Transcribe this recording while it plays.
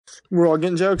We're all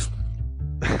getting jokes.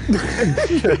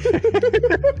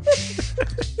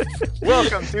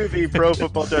 Welcome to the Pro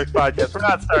Football Jokes Podcast. We're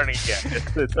not starting again.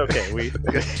 It's okay.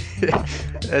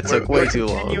 Took way too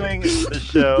long. Continuing the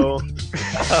show.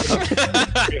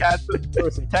 We had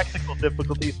some technical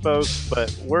difficulties, folks,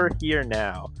 but we're here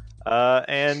now.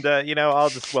 I'll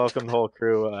just welcome the whole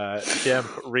crew. Jim,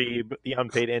 Reeb, the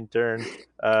unpaid intern,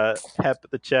 Pep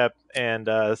the Chep, and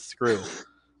Screw.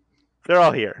 They're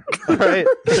all here. All right.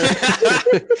 So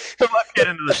let's get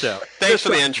into the show. Thanks for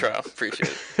the intro.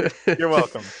 Appreciate it. You're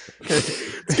welcome.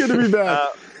 It's good to be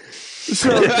back.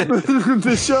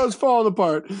 The show's falling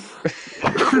apart.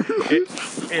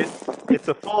 It's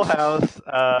a full house,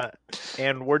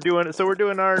 and we're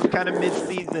doing our kind of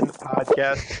mid-season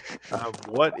podcast.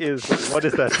 What is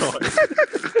that noise?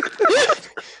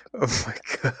 Oh my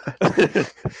god!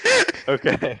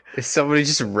 Okay, is somebody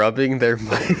just rubbing their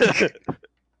mic?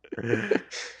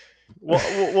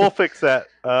 We'll fix that.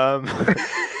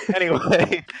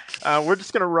 Anyway, we're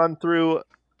just gonna run through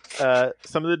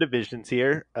some of the divisions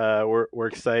here. We're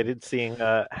excited seeing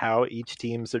how each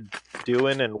teams are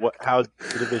doing and how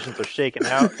the divisions are shaking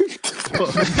out.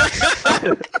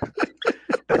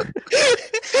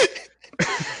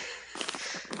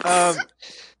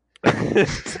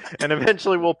 And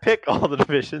eventually we'll pick all the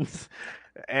divisions,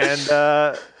 and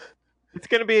it's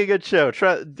going to be a good show.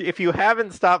 If you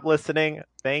haven't stopped listening,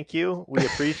 thank you. We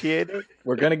appreciate it.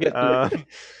 We're going to get through it.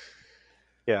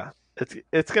 Yeah,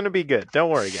 it's going to be good. Don't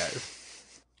worry, guys.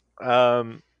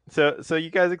 So you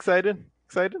guys excited?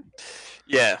 Excited?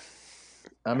 Yeah.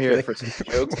 I'm here for some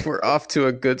jokes. We're off to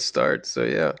a good start, so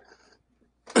yeah.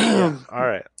 Yeah. All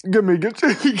right. Give me a good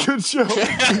show.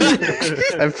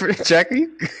 Jackie,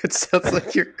 it sounds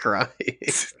like you're crying.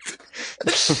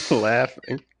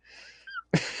 Laughing.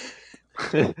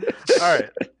 All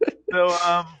right.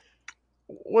 So,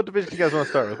 what division do you guys want to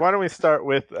start with? Why don't we start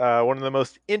with one of the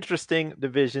most interesting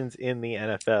divisions in the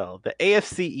NFL, the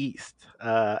AFC East.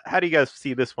 How do you guys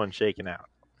see this one shaking out?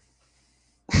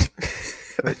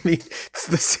 I mean, it's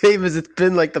the same as it's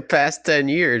been like the past 10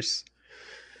 years.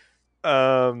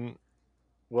 Well,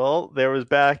 there was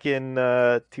back in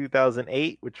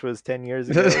 2008, which was 10 years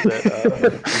ago,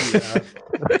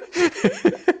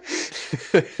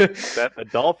 that the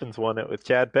Dolphins won it with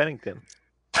Chad Pennington.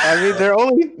 I mean,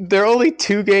 they're only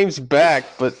 2 games back,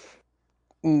 but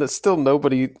still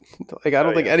nobody. Like, I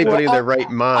don't think anybody in their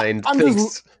right mind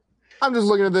thinks. I'm just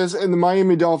looking at this, and the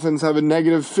Miami Dolphins have a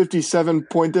negative 57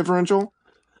 point differential.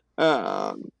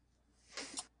 Don't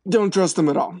trust them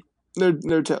at all.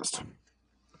 They're toast.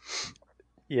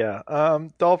 Yeah,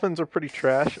 Dolphins are pretty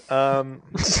trash. But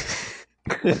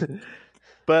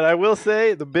I will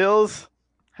say the Bills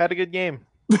had a good game.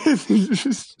 That's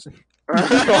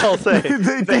all I'll say.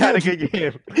 They had a good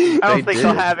game. I don't think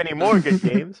they'll have any more good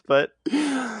games, but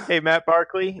hey, Matt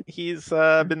Barkley, he's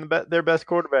been their best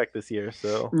quarterback this year.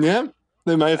 So yeah,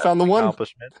 they might have found the one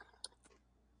accomplishment.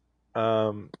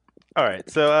 All right,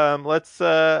 so let's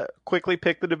quickly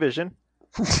pick the division.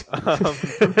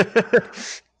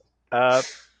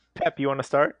 Pep, you want to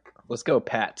start? Let's go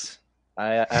Pats.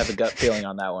 I have a gut feeling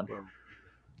on that one.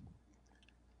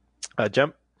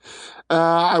 Jump.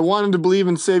 I wanted to believe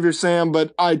in Savior Sam,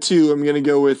 but I too am going to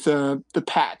go with the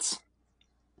Pats.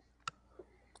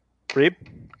 Reeb?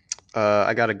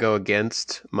 I got to go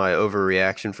against my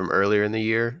overreaction from earlier in the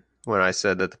year when I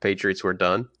said that the Patriots were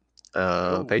done.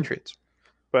 Patriots.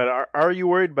 But are you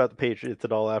worried about the Patriots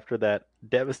at all after that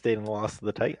devastating loss to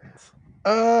the Titans?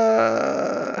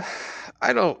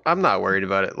 I'm not worried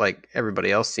about it like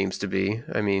everybody else seems to be.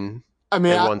 I mean,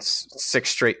 they won 6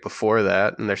 straight before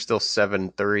that, and they're still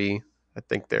 7-3. I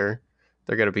think they're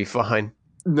going to be fine.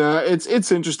 No,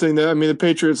 it's interesting that the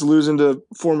Patriots losing to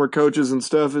former coaches and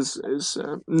stuff is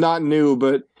not new,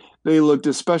 but they looked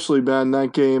especially bad in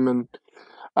that game, and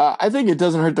I think it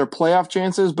doesn't hurt their playoff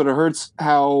chances, but it hurts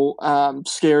how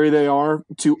scary they are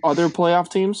to other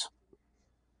playoff teams.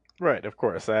 Right, of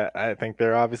course. I think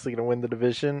they're obviously going to win the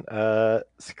division.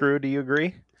 Screw, do you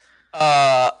agree?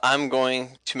 I'm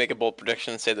going to make a bold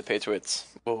prediction and say the Patriots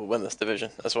will win this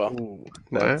division as well. Ooh,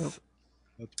 that's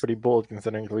pretty bold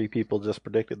considering 3 people just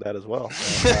predicted that as well.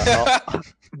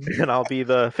 And I'll be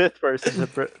the 5th person to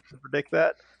predict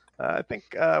that. I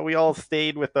think we all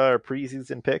stayed with our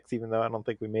preseason picks, even though I don't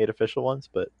think we made official ones,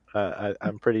 but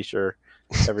I'm pretty sure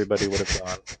everybody would have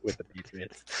gone with the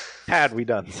Patriots had we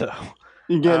done so.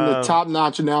 You're getting the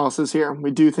top-notch analysis here.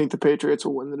 We do think the Patriots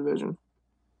will win the division.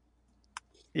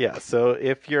 Yeah, so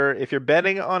if you're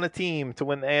betting on a team to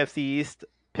win the AFC East,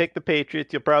 pick the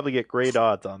Patriots. You'll probably get great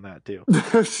odds on that too.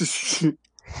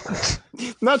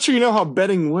 Not sure you know how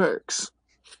betting works.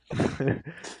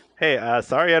 Hey,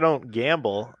 sorry I don't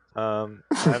gamble. I'm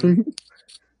a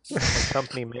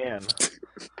company man.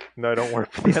 No, I don't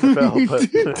work for the NFL, but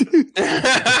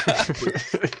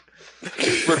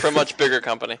we're for a much bigger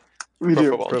company. We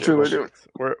do.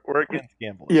 We're against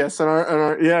gambling. Yes,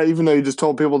 and even though you just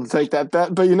told people to take that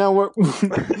bet, but you know what?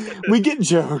 We get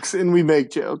jokes and we make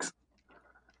jokes.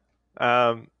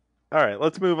 All right,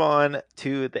 let's move on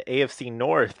to the AFC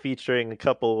North, featuring a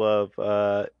couple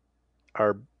of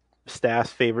our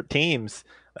staff's favorite teams.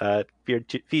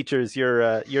 Features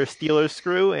your Steelers,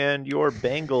 Screw, and your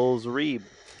Bengals, Reeb.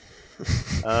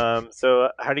 So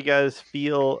how do you guys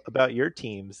feel about your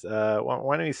teams? Why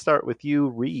don't we start with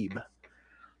you, Reeb?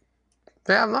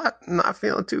 Yeah, I'm not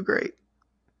feeling too great.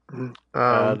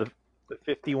 The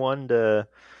 51 to,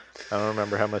 I don't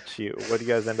remember how much what do you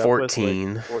guys end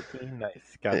 14. up with? 14.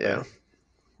 Nice. Got that.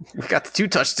 We got the 2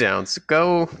 touchdowns.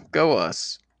 Go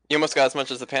us. You almost got as much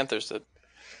as the Panthers did.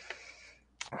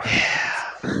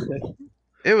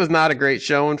 It was not a great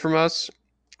showing from us.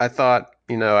 I thought,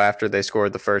 after they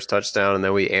scored the first touchdown and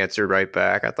then we answered right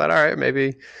back, I thought, all right,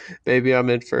 maybe I'm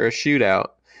in for a shootout.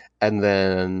 And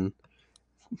then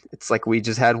it's like we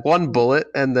just had one bullet,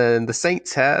 and then the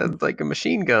Saints had like a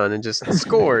machine gun and just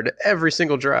scored every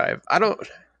single drive.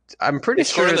 I'm pretty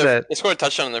sure that they scored a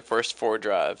touchdown in their first 4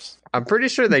 drives. I'm pretty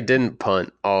sure they didn't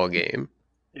punt all game.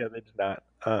 Yeah, they did not.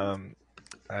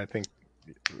 I think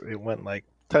it went like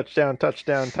touchdown,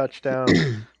 touchdown,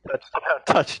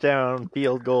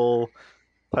 field goal,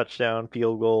 touchdown,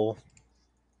 field goal.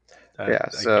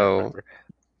 So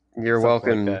you're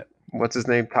welcome. Like, what's his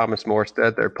name? Thomas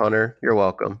Morstead, their punter. You're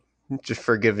welcome. Just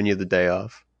for giving you the day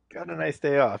off. Got a nice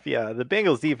day off. Yeah, the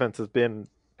Bengals defense has been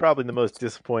probably the most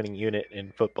disappointing unit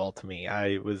in football to me.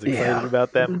 I was excited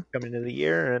about them coming into the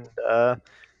year, and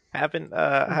haven't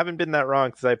been that wrong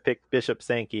because I picked Bishop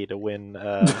Sankey to win.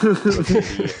 I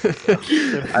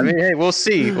mean, hey, we'll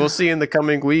see. We'll see in the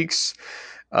coming weeks.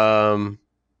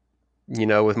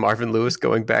 With Marvin Lewis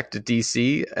going back to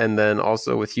DC, and then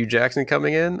also with Hugh Jackson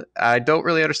coming in. I don't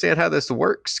really understand how this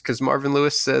works because Marvin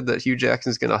Lewis said that Hugh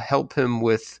Jackson's going to help him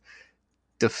with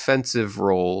defensive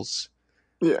roles.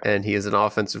 Yeah. And he is an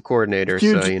offensive coordinator.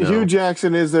 Hugh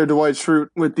Jackson is their Dwight Schrute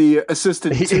with the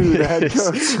assistant to the head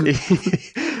coach.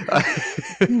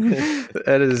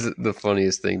 That is the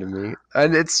funniest thing to me.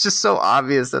 And it's just so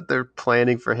obvious that they're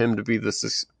planning for him to be the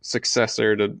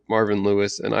successor to Marvin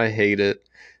Lewis, and I hate it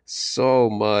so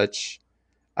much.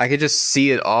 I could just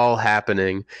see it all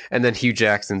happening, and then Hugh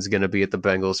Jackson's going to be at the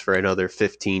Bengals for another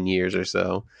 15 years or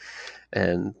so,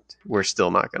 and we're still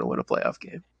not going to win a playoff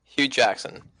game. Hugh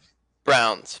Jackson,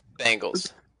 Browns,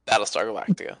 Bengals, Battlestar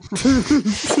Galactica.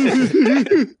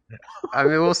 I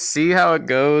mean, we'll see how it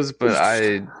goes, but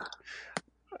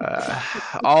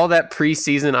all that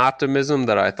preseason optimism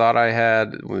that I thought I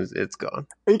had it's gone.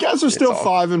 You guys are still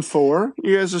 5-4.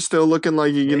 You guys are still looking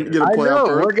like you can get a playoff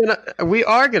berth. We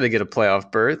are gonna get a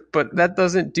playoff berth, but that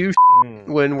doesn't do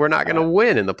when we're not gonna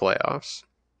win in the playoffs.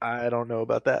 I don't know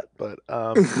about that, but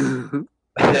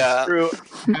yeah. Drew,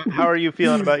 how are you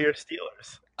feeling about your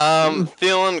Steelers?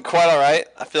 Feeling quite all right.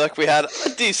 I feel like we had a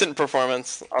decent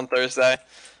performance on Thursday.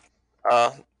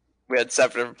 We had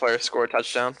 7 different players score a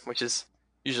touchdown, which is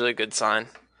usually a good sign.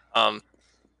 I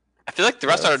feel like the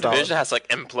rest of our division has like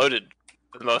imploded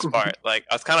for the most part. Like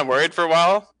I was kind of worried for a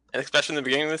while, especially in the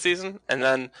beginning of the season, and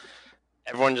then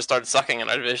everyone just started sucking in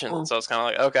our division. So it's kind of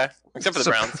like okay, except for the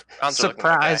Browns.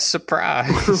 Surprise!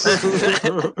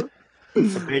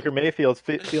 Baker Mayfield's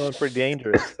feeling pretty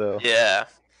dangerous. So yeah,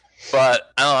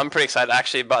 but I don't know, I'm pretty excited. I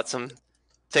actually bought some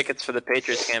tickets for the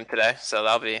Patriots game today, so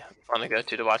that'll be fun to go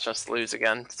to watch us lose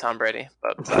again to Tom Brady.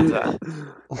 But besides that,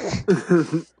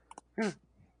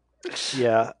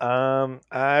 yeah,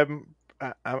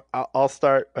 I'll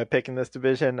start by picking this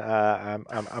division.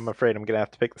 I'm afraid I'm gonna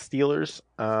have to pick the Steelers.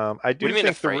 I do. What do you mean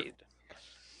afraid?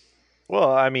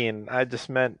 Well, I mean, I just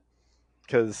meant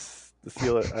because the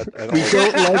Steelers. I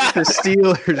don't like the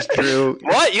Steelers, Drew.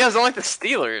 What? You guys don't like the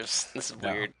Steelers? This is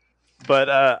weird. But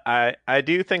I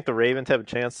do think the Ravens have a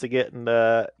chance to get in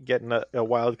a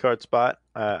wild card spot.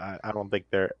 I don't think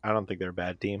they're a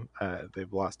bad team.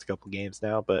 They've lost a couple games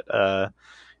now, but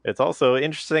it's also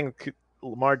interesting.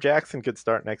 Lamar Jackson could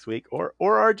start next week, or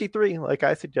RG3, like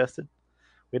I suggested.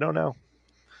 We don't know.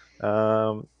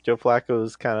 Joe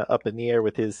Flacco's kind of up in the air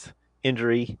with his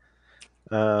injury,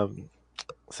 so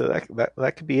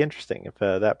that could be interesting if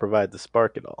that provides a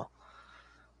spark at all.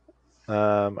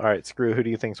 All right, Screw, who do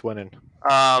you think's winning?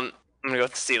 I'm gonna go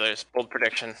with the Steelers. Bold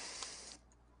prediction.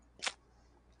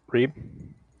 Reeb?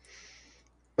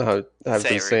 I've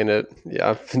been saying it.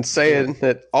 Yeah, I've been saying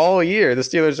it all year. The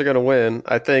Steelers are going to win.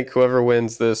 I think whoever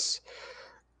wins this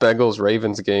Bengals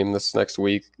Ravens game this next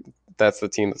week, that's the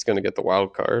team that's going to get the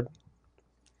wild card.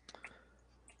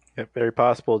 Yeah, very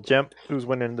possible. Jim, who's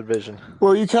winning the division?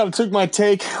 Well, you kind of took my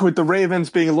take with the Ravens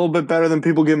being a little bit better than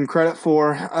people give them credit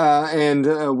for,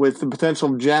 and with the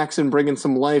potential of Jackson bringing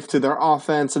some life to their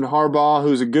offense, and Harbaugh,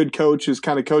 who's a good coach, who's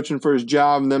kind of coaching for his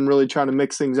job, and them really trying to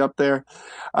mix things up there.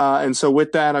 And so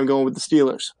with that, I'm going with the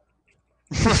Steelers.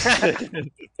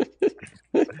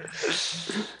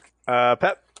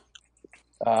 Pep?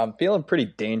 I'm feeling pretty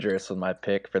dangerous with my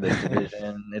pick for this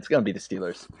division. It's going to be the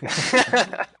Steelers.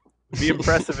 It'd be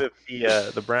impressive if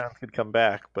the Browns could come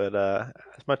back, but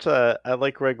as much I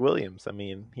like Greg Williams. I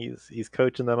mean, he's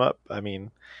coaching them up. I mean,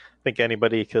 I think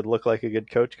anybody could look like a good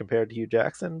coach compared to Hugh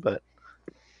Jackson, but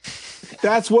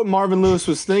That's what Marvin Lewis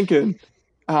was thinking.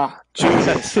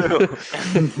 Jesus.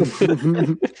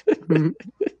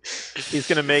 he's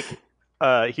gonna make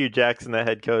Hugh Jackson the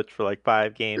head coach for like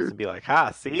 5 games and be like,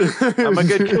 "Ha, see, I'm a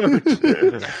good coach."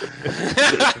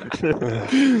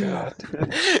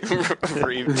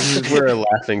 We're a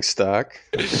laughing stock.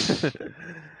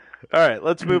 All right,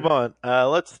 let's move on.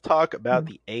 Let's talk about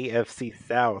the AFC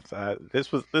South.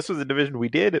 This was a division we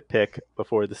did pick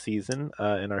before the season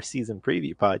in our season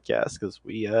preview podcast because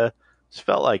we just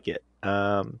felt like it.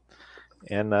 And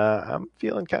I'm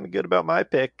feeling kind of good about my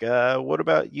pick. What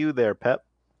about you there, Pep?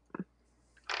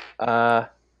 I'm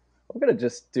going to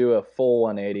just do a full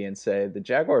 180 and say the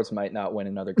Jaguars might not win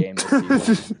another game this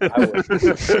season. I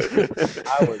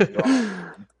was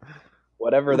wrong.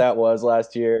 Whatever that was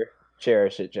last year,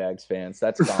 cherish it, Jags fans.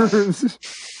 That's gone.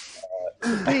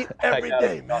 Beat every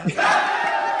day, man.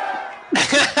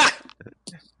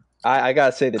 I got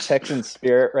to say, the Texans'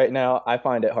 spirit right now, I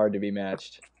find it hard to be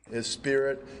matched. His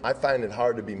spirit, I find it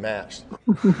hard to be matched.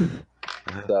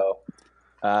 So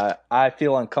I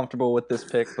feel uncomfortable with this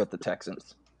pick, but the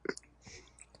Texans.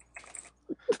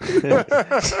 Yeah.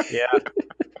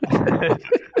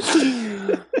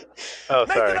 Oh,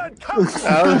 sorry.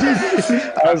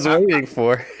 I was waiting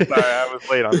for. Sorry, I was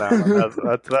late on that one.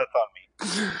 That's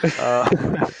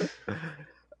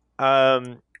on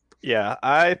me. Yeah,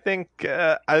 I think.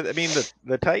 I mean,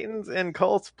 the Titans and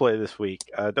Colts play this week.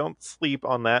 Don't sleep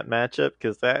on that matchup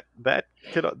because that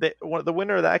could the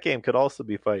winner of that game could also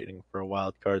be fighting for a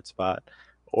wild card spot,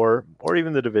 or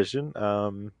even the division.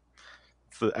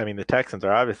 So, I mean, the Texans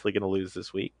are obviously going to lose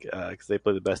this week because they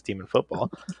play the best team in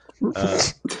football.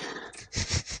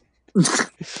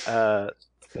 So,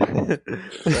 I mean,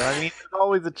 there's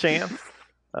always a chance.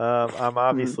 I'm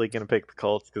obviously going to pick the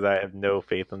Colts because I have no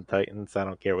faith in the Titans. I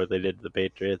don't care what they did to the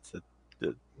Patriots.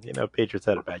 Patriots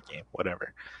had a bad game.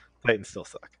 Whatever. Titans still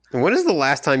suck. When is the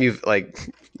last time you've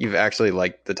actually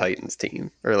liked the Titans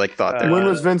team or like thought they When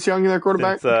were? was Vince Young in their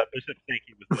quarterback? Since, Bishop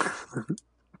Sankey was there.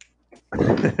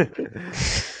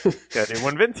 Yeah, dude,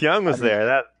 when Vince Young was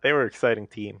there, they were an exciting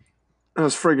team. That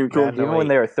was freaking cool. Man, Even when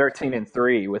they were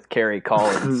 13-3 with Kerry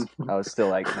Collins, I was still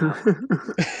like,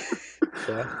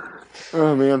 Yeah.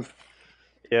 Oh man.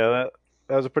 Yeah,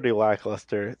 that was a pretty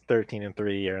lackluster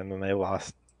 13-3 year, and then they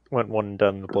went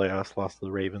 1-and-done in the playoffs, lost to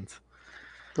the Ravens.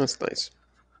 That's nice.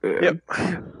 Yep.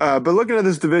 But looking at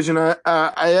this division, I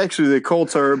actually the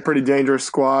Colts are a pretty dangerous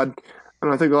squad,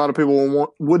 and I think a lot of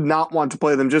people would not want to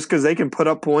play them just because they can put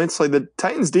up points. Like the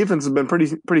Titans' defense has been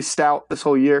pretty stout this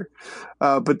whole year,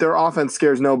 but their offense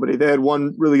scares nobody. They had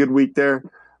one really good week there,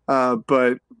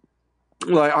 but.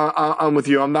 Like I'm with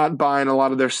you. I'm not buying a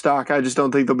lot of their stock. I just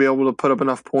don't think they'll be able to put up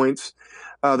enough points.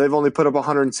 They've only put up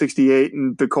 168,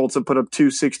 and the Colts have put up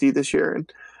 260 this year.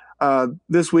 And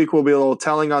this week will be a little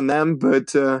telling on them.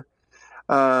 But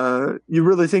you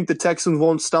really think the Texans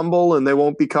won't stumble and they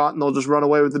won't be caught and they'll just run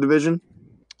away with the division?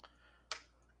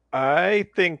 I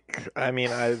think. I mean,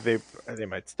 they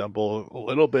might stumble a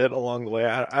little bit along the way.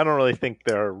 I don't really think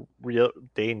they're a real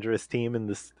dangerous team in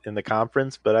the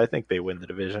conference, but I think they win the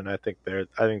division. I think they're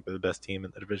the best team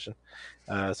in the division.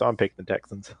 So I'm picking the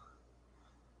Texans.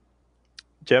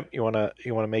 Jim, you wanna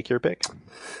make your pick?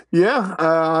 Yeah,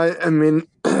 I mean,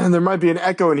 there might be an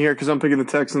echo in here because I'm picking the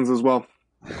Texans as well.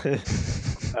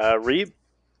 Reed.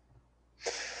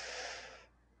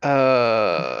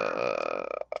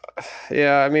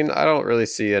 Yeah, I mean, I don't really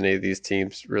see any of these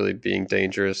teams really being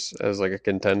dangerous as like a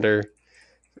contender.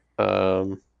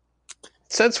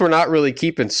 Since we're not really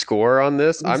keeping score on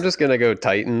this, I'm just gonna go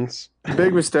Titans.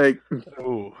 Big mistake.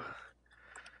 Ooh.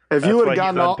 If you would have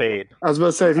gotten all, unpaid. I was about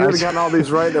to say, if you would have gotten all these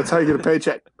right, that's how you get a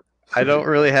paycheck. I don't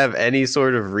really have any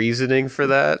sort of reasoning for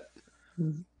that.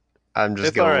 I'm just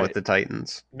It's all going right. with the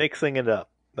Titans. Mixing it up.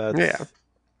 Yeah.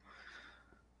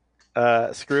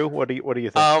 Screw, what do you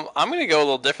think? I'm going to go a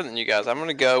little different than you guys. I'm going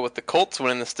to go with the Colts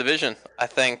winning this division. I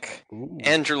think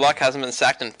Andrew Luck hasn't been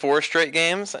sacked in 4 straight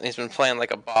games, and he's been playing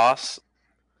like a boss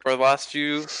for the last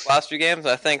few games.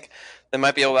 I think they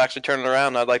might be able to actually turn it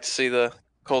around. I'd like to see the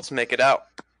Colts make it out.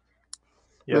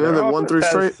 Yeah, they've won 3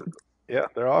 straight. Yeah,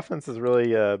 their offense has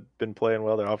really been playing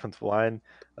well. Their offensive line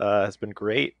has been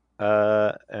great,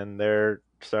 and they're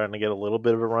starting to get a little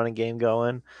bit of a running game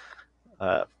going.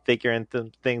 Figuring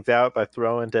things out by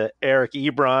throwing to Eric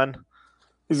Ebron.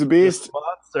 He's a beast.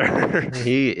 Monster.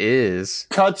 He is.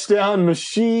 Touchdown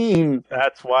machine.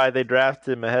 That's why they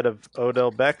drafted him ahead of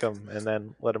Odell Beckham and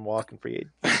then let him walk in free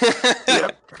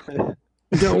agency.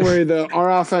 Don't worry, though.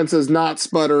 Our offense is not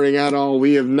sputtering at all.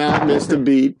 We have not missed a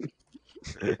beat.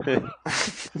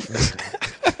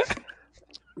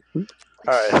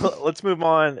 All right, let's move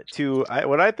on to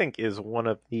what I think is one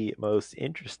of the most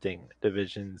interesting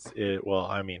divisions.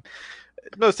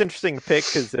 Most interesting to pick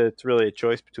because it's really a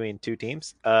choice between 2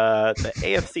 teams. The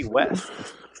AFC West.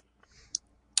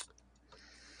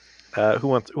 Who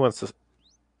wants to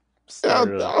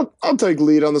start? I'll take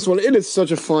lead on this one. It is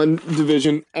such a fun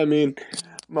division. I mean,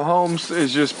 Mahomes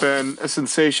has just been a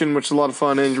sensation, which is a lot of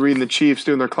fun. And reading the Chiefs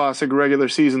doing their classic regular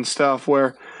season stuff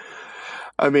where,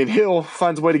 I mean, Hill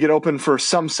finds a way to get open for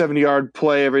some 70-yard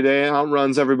play every day and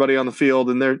outruns everybody on the field,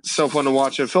 and they're so fun to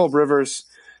watch. And Phillip Rivers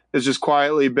has just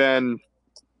quietly been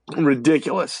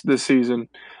ridiculous this season.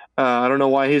 I don't know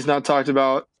why he's not talked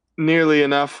about nearly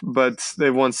enough, but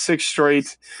they've won 6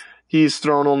 straight. He's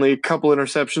thrown only a couple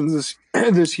interceptions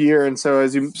this year, and so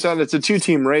as you said, it's a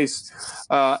 2-team race.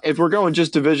 If we're going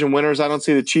just division winners, I don't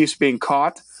see the Chiefs being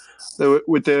caught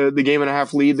with the game and a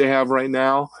half lead they have right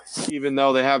now, even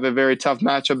though they have a very tough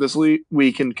matchup this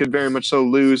week and could very much so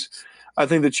lose. I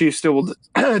think the Chiefs still will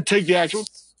take the actual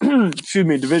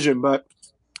division, but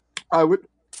I would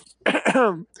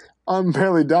I'm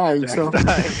barely dying, so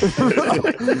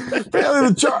apparently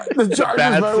the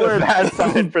Chargers might win. Bad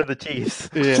sign for the Chiefs.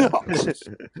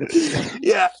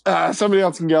 Yeah. Somebody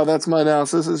else can go. That's my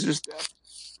analysis. It's just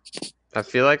I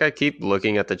feel like I keep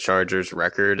looking at the Chargers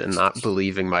record and not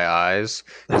believing my eyes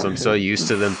because I'm so used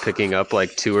to them picking up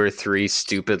like 2 or 3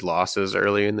 stupid losses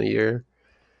early in the year.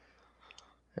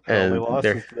 And only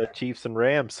losses to the Chiefs and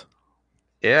Rams.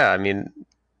 Yeah, I mean,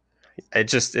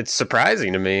 it's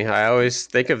surprising to me. I always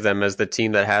think of them as the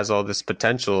team that has all this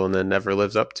potential and then never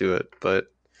lives up to it,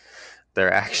 but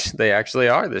they actually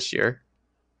are this year.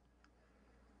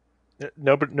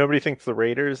 Nobody thinks the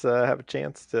Raiders have a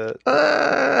chance to.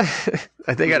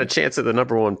 They got a chance at the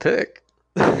number 1 pick.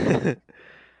 They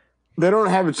don't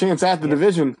have a chance at the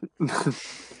division.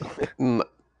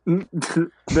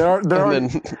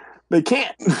 They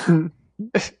can't.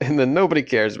 And then nobody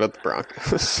cares about the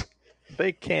Broncos.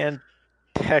 They can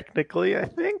technically, I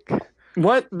think.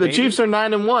 What? The Maybe. Chiefs are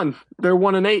 9-1. They're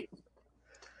 1-8.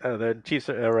 Oh, the Chiefs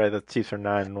are right. The Chiefs are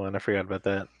 9-1. I forgot about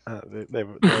that. They've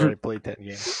already played 10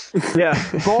 games. Yeah,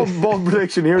 bold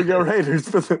prediction. Here we go,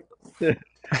 Raiders.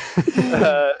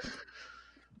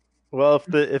 Well,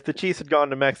 if the Chiefs had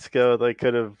gone to Mexico, they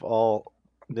could have all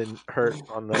been hurt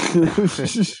on the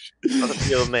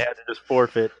field, and they had to just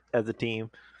forfeit as a team.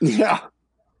 Yeah.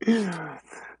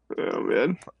 Oh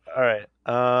man. All right,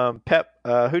 Pep.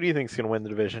 Who do you think is going to win the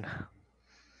division?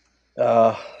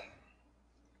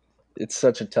 It's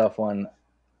such a tough one.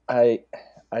 I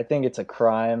think it's a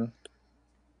crime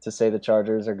to say the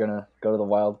Chargers are going to go to the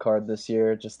wild card this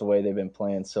year, just the way they've been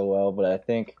playing so well. But I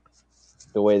think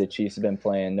the way the Chiefs have been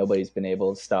playing, nobody's been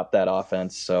able to stop that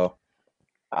offense. So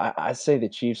I say the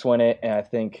Chiefs win it, and I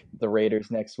think the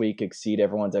Raiders next week exceed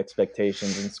everyone's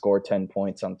expectations and score 10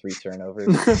 points on 3 turnovers.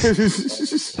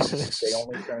 They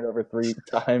only turn it over 3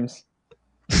 times.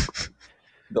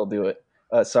 They'll do it.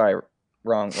 Sorry,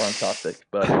 wrong topic,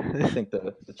 but I think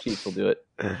the Chiefs will do it.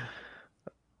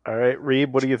 All right,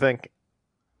 Reeb, what do you think?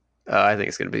 I think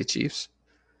it's going to be the Chiefs.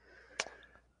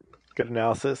 Good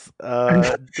analysis.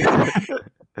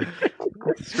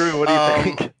 Screw, what do you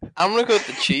think? I'm going to go with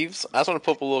the Chiefs. I just want to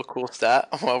put up a little cool stat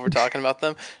while we're talking about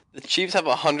them. The Chiefs have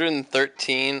a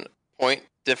 113-point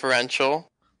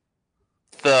differential.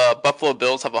 The Buffalo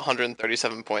Bills have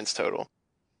 137 points total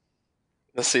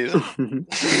this season.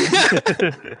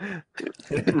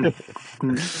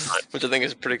 Which I think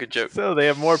is a pretty good joke. So they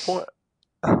have more points.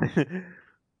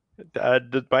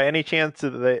 By any chance,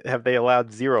 have they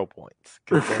allowed 0 points?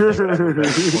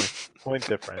 Point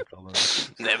differential.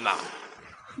 They have not.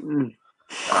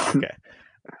 Okay.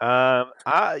 I'm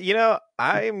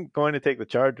going to take the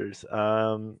Chargers.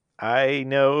 I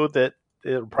know that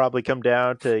it'll probably come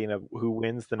down to who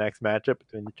wins the next matchup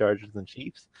between the Chargers and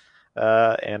Chiefs.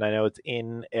 And I know it's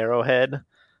in Arrowhead.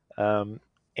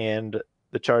 and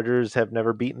the Chargers have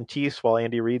never beaten the Chiefs while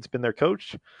Andy Reid's been their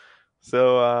coach.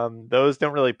 So those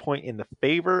don't really point in the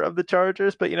favor of the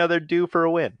Chargers, but they're due for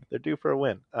a win.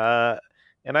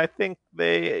 And I think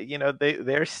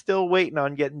they're still waiting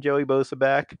on getting Joey Bosa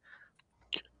back,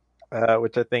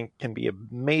 which I think can be a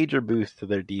major boost to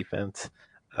their defense.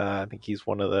 I think he's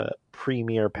one of the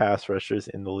premier pass rushers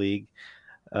in the league.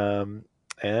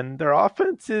 And their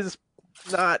offense is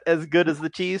not as good as the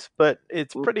Chiefs, but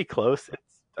it's pretty close.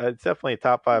 It's definitely a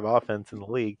top 5 offense in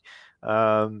the league.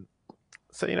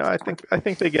 So I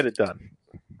think they get it done.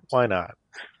 Why not?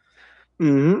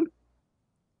 Mm-hmm.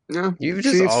 Yeah, You've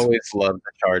just always loved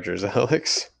the Chargers,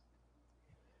 Alex.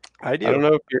 I do. I don't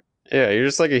know if you're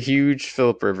just like a huge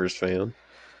Phillip Rivers fan.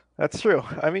 That's true.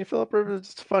 I mean, Phillip Rivers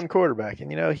is a fun quarterback,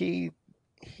 and he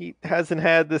hasn't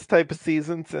had this type of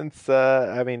season since.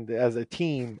 As a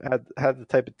team, had the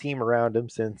type of team around him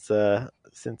since that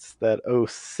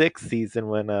 06 season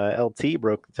when LT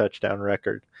broke the touchdown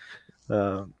record.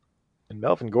 And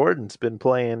Melvin Gordon's been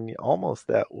playing almost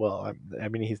that well. I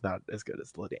mean, he's not as good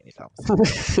as LaDainian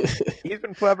Thomas. He's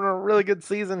been having a really good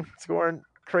season, scoring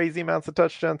crazy amounts of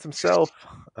touchdowns himself.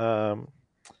 Not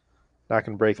going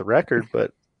to break the record,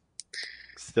 but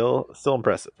still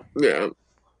impressive. Yeah.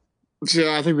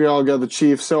 So I think we all got the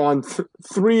Chiefs. So on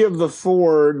 3 of the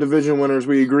 4 division winners,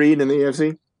 we agreed in the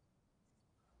AFC?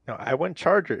 No, I went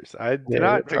Chargers. I did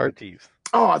not pick the Chiefs.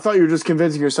 Oh, I thought you were just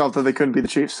convincing yourself that they couldn't be the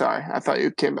Chiefs. Sorry. I thought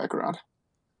you came back around.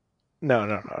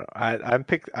 No. I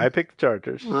picked the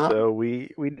Chargers. So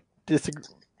we disagree.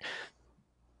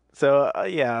 So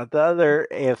the other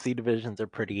AFC divisions are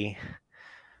pretty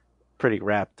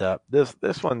wrapped up. This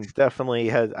one definitely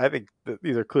has. I think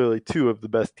these are clearly 2 of the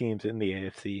best teams in the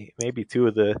AFC. Maybe 2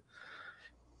 of the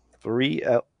 3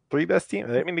 best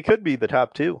teams. I mean, it could be the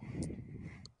top 2.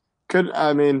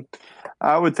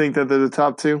 I would think that they're the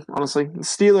top 2, honestly. The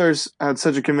Steelers had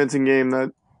such a convincing game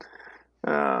that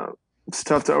it's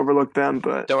tough to overlook them.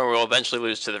 But don't worry, we'll eventually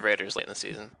lose to the Raiders late in the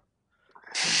season.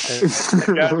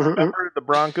 And guys, remember, the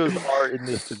Broncos are in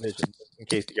this division, in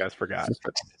case you guys forgot.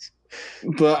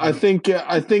 But I think the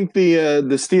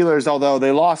Steelers, although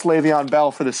they lost Le'Veon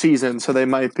Bell for the season, so they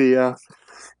might be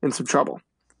in some trouble.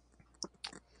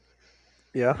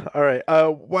 Yeah. All right.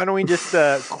 Why don't we just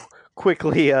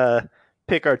quickly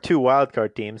pick our 2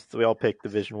 wildcard teams? So we all pick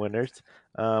division winners.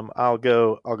 I'll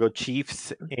go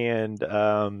Chiefs and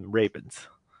Ravens.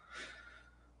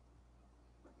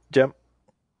 Jim?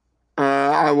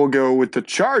 I will go with the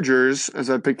Chargers as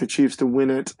I picked the Chiefs to win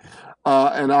it,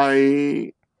 and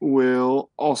I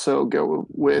will also go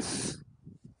with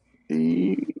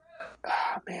the.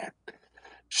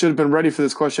 Should have been ready for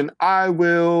this question. I'll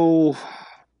go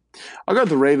with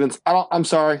the Ravens. I'm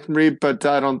sorry, Reed, but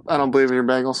I don't believe in your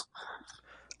Bengals.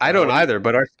 I don't either,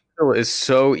 but our schedule is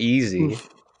so easy.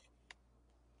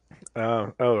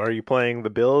 Are you playing the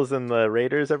Bills and the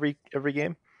Raiders every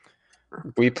game?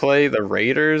 We play the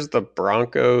Raiders, the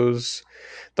Broncos,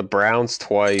 the Browns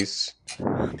twice.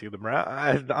 Dude,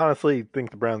 I honestly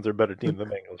think the Browns are a better team than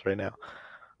the Bengals right now.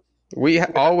 We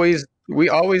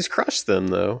always crush them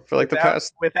though for the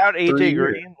past without AJ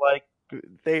Green,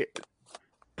 they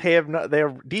have not. Their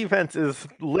defense is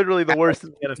literally the worst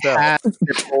in the NFL.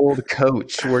 Your old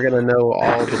coach, we're gonna know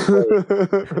all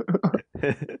the.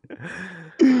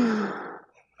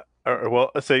 Well,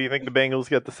 so you think the Bengals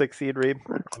get the 6th seed, Reed?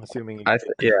 I'm assuming. I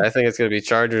think it's going to be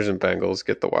Chargers and Bengals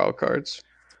get the wild cards.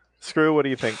 Screw, what do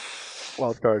you think?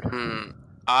 Wild card.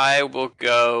 I will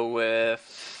go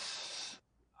with,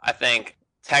 I think,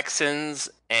 Texans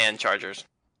and Chargers.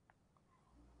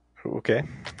 Okay.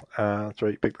 That's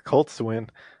right. You picked the Colts to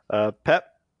win. Pep,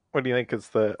 what do you think is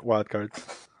the wild cards?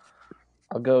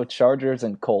 I'll go Chargers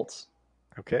and Colts.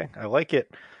 Okay, I like it.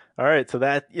 All right, so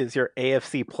that is your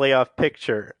AFC playoff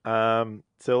picture.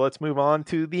 So let's move on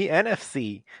to the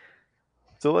NFC.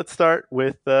 So let's start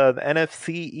with the NFC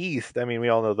East. I mean, we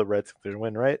all know the Redskins are going to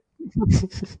win, right?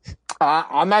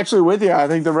 I'm actually with you. I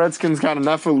think the Redskins got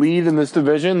enough of a lead in this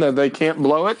division that they can't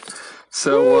blow it.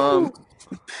 So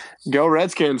go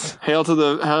Redskins! Hail to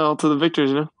the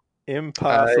victors!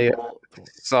 Impossible. I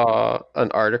saw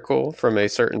an article from a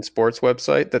certain sports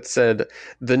website that said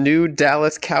the new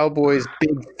Dallas Cowboys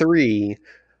Big 3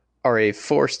 are a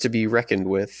force to be reckoned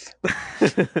with.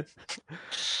 Because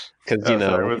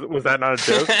sorry, was that not a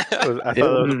joke? I thought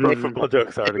it was a Pro Football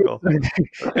Jokes article.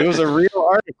 It was a real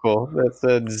article that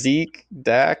said Zeke,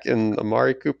 Dak, and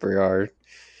Amari Cooper are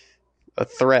a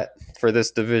threat for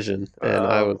this division, and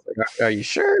I was like, "Are you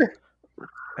sure?"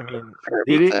 I mean,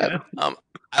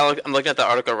 I'm looking at the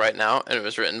article right now, and it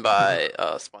was written by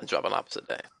SpongeBob on Opposite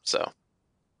Day. So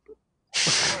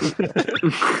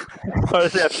Why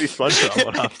does it have to be SpongeBob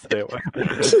on off stay away?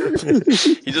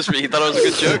 He thought it was a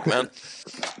good joke, man.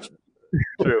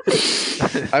 True.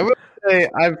 I would say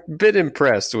I've been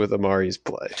impressed with Amari's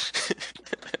play.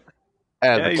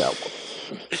 And the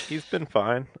Cowboys. He's been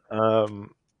fine.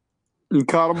 You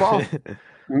caught a ball.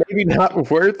 Maybe not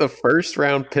worth a first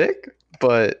round pick,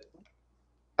 but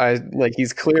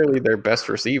he's clearly their best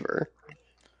receiver.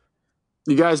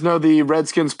 You guys know the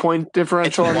Redskins' point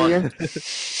differential on the year?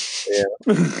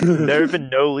 There have been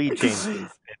no lead changes in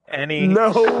any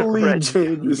No lead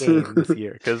Redskins changes game this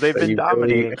year because they've been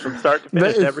dominating from start to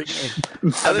finish every game.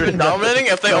 Have they been dominating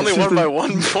if they only won by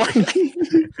 1 point?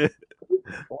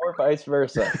 Or vice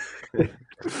versa.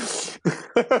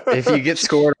 If you get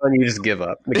scored on, you just give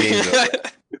up. The game's over.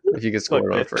 If you get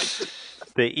scored on first.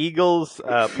 The Eagles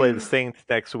play the Saints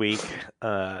next week,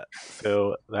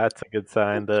 so that's a good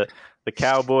sign. The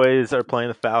Cowboys are playing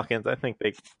the Falcons. I think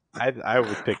I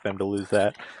would pick them to lose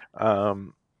that.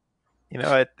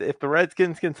 If the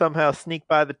Redskins can somehow sneak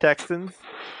by the Texans,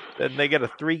 then they get a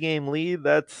 3-game lead.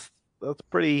 That's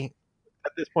pretty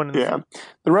at this point in the season.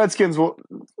 The Redskins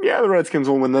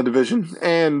will win the division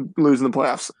and lose in the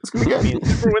playoffs. It's gonna be good.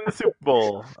 Super win the Super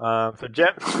Bowl. So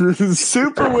Jem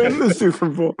Super win the Super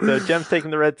Bowl. So Jem's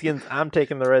taking the Redskins. I'm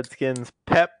taking the Redskins.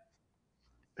 Pep,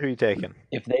 who are you taking?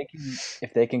 If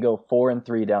they can go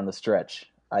 4-3 down the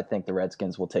stretch, I think the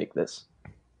Redskins will take this.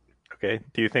 Okay.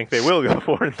 Do you think they will go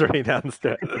 4-3 down the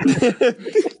stretch?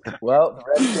 Well, the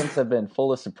Redskins have been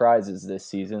full of surprises this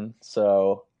season,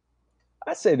 so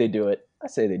I say they do it.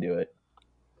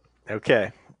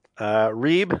 Okay.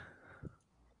 Reeb?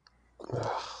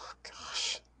 Oh,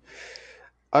 gosh.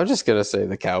 I'm just going to say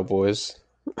the Cowboys.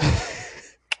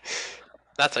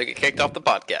 That's how you get kicked off the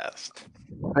podcast.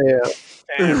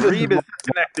 And Reeb is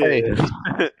connected.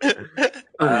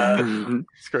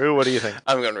 Screw, what do you think?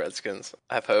 I'm going Redskins.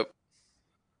 I have hope.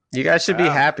 You guys should be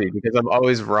happy because I'm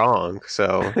always wrong,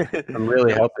 so I'm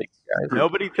really helping you guys.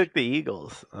 Nobody took the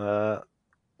Eagles.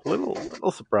 Little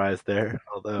surprised there,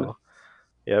 although,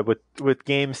 with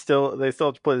games they still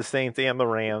have to play the Saints and the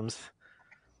Rams,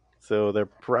 so they're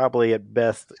probably at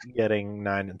best getting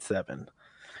 9-7.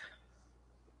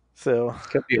 So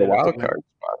Could be a wild card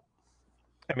spot.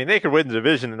 I mean, they could win the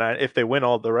division, and if they win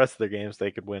all the rest of their games, they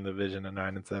could win the division at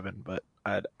 9-7. But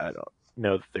I don't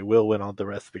know that they will win all the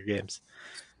rest of their games.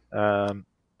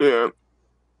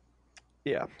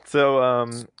 Yeah. So, all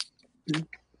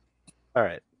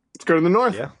right. Let's go to the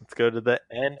North. Yeah, let's go to the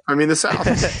the South.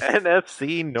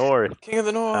 NFC North. King of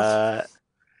the North.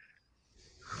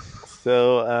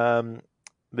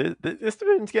 This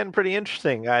division's getting pretty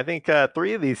interesting. I think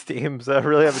 3 of these teams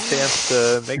really have a chance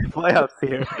to make the playoffs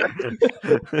here.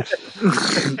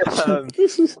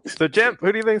 So, Jem,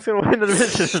 who do you think's going to win the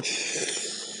division?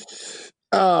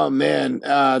 Oh, man.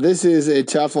 This is a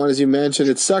tough one, as you mentioned.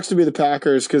 It sucks to be the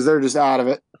Packers because they're just out of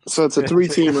it. So it's a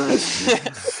 3-team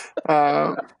race.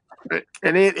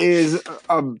 And it is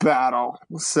a battle.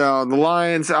 So the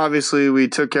Lions, obviously, we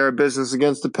took care of business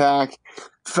against the Pack.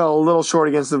 Fell a little short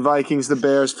against the Vikings. The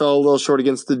Bears fell a little short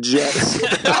against the Jets.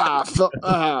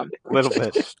 A little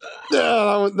bit.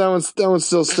 Yeah, that one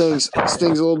still stings a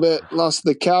little bit. Lost to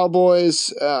the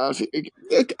Cowboys. A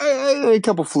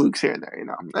couple flukes here and there,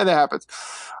 and it happens.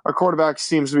 Our quarterback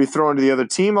seems to be throwing to the other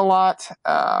team a lot.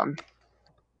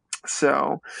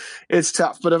 So it's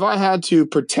tough. But if I had to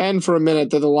pretend for a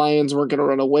minute that the Lions weren't going to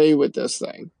run away with this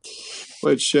thing,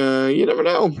 which you never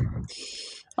know.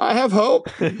 I have hope.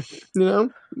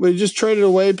 We just traded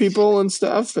away people and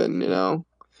stuff, and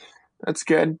that's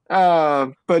good.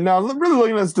 But now, really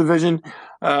looking at this division,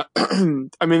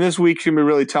 this week's gonna be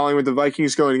really telling with the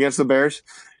Vikings going against the Bears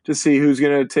to see who's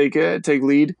gonna take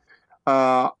lead.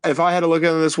 If I had to look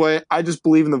at it this way, I just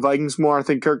believe in the Vikings more. I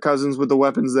think Kirk Cousins, with the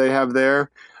weapons they have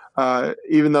there,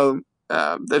 even though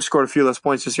they've scored a few less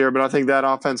points this year, but I think that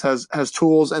offense has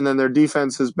tools, and then their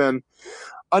defense has been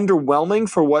underwhelming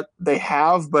for what they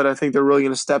have, but I think they're really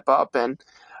going to step up, and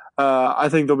I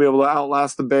think they'll be able to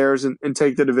outlast the Bears and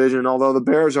take the division, although the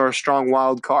Bears are a strong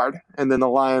wild card, and then the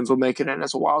Lions will make it in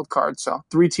as a wild card. So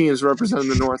 3 teams representing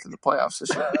the North in the playoffs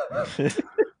this year.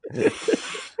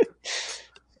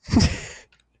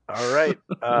 All right.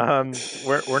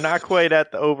 We're not quite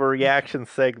at the overreaction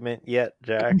segment yet,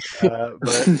 Jack. But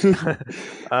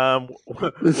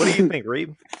what do you think,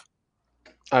 Reeb?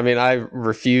 I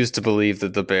refuse to believe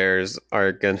that the Bears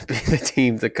are going to be the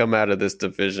team to come out of this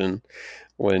division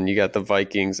when you got the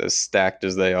Vikings as stacked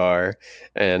as they are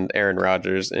and Aaron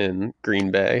Rodgers in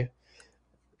Green Bay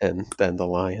and then the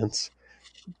Lions.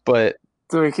 But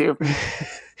thank you.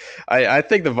 I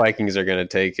think the Vikings are going to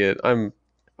take it. I'm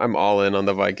I'm all in on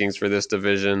the Vikings for this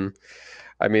division.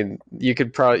 I mean, you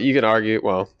can argue,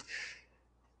 well,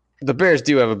 the Bears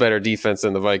do have a better defense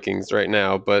than the Vikings right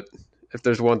now, but if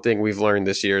there's one thing we've learned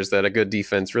this year is that a good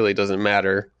defense really doesn't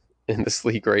matter in this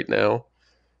league right now.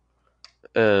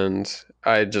 And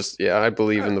I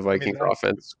believe in the Vikings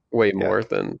offense way more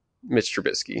than Mitch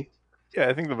Trubisky. Yeah,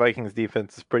 I think the Vikings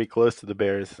defense is pretty close to the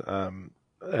Bears.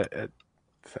 The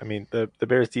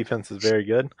Bears defense is very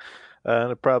good.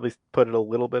 And I'd probably put it a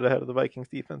little bit ahead of the Vikings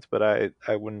defense, but I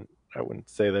wouldn't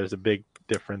say there's a big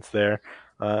difference there.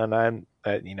 And I'm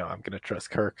going to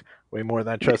trust Kirk way more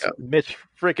than I trust Mitch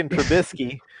freaking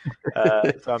Trubisky.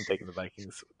 So I'm taking the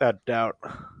Vikings without doubt.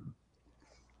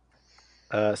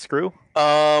 Screw?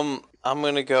 I'm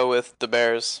going to go with the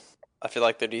Bears. I feel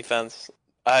like their defense.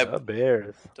 The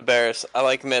Bears. The Bears. I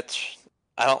like Mitch.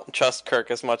 I don't trust Kirk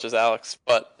as much as Alex,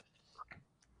 but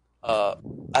I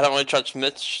don't really trust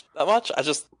Mitch that much. I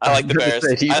like the Bears.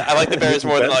 I like the Bears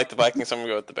more than I like the Vikings, so I'm going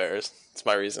to go with the Bears. That's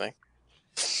my reasoning.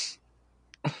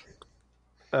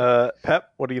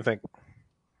 Pep, what do you think?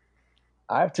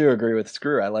 I have to agree with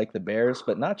Screw. I like the Bears,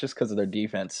 but not just because of their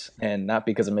defense and not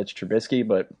because of Mitch Trubisky,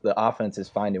 but the offense is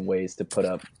finding ways to put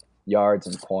up yards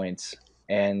and points.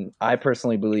 And I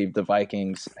personally believe the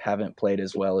Vikings haven't played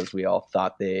as well as we all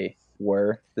thought they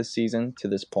were this season to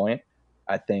this point.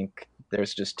 I think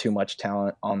there's just too much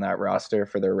talent on that roster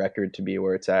for their record to be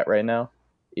where it's at right now,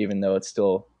 even though it's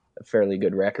still a fairly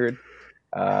good record.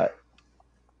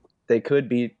 They could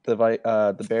beat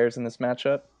the Bears in this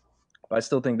matchup. But I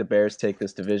still think the Bears take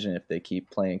this division if they keep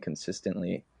playing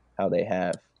consistently how they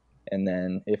have. And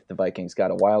then if the Vikings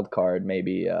got a wild card,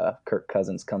 maybe Kirk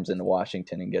Cousins comes into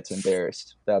Washington and gets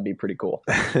embarrassed. That would be pretty cool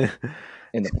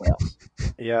in the playoffs.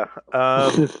 Yeah.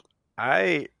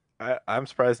 I'm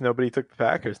surprised nobody took the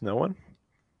Packers. No one?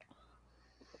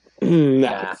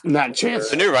 Not a chance.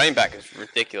 The new running back is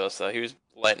ridiculous, though. He was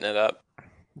lighting it up.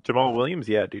 Jamal Williams?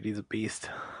 Yeah, dude, he's a beast.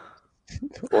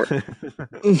 Wasn't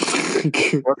it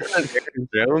Aaron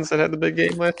Jones that had the big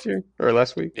game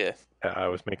last week? Yeah. I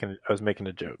was making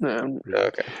a joke. Yeah.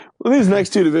 Okay. Well, these next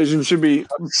two divisions should be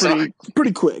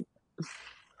pretty quick.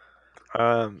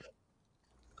 Yeah.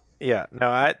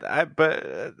 No.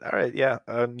 But all right. Yeah.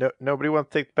 Nobody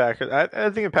wants to take the Packers. I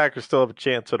think the Packers still have a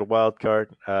chance at a wild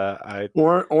card.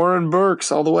 Oren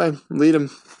Burks all the way. Lead him.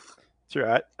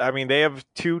 Sure. I mean, they have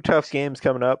two tough games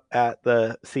coming up at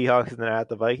the Seahawks and then at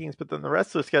the Vikings, but then the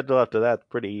rest of the schedule after that's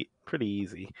pretty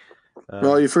easy.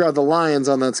 Well, you forgot the Lions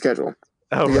on that schedule.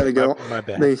 Oh, you got to go. My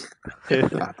bad.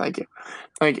 Thank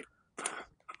you.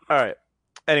 All right.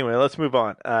 Anyway, let's move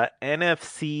on.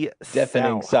 NFC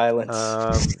Deafening South.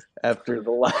 silence after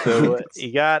the Lions. So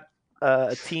you got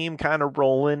a team kind of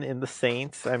rolling in the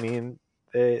Saints. I mean,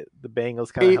 the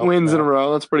Bengals kind of 8 wins in a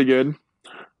row. That's pretty good.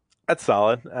 That's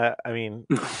solid. I mean,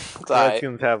 the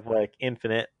Redskins have like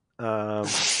infinite. And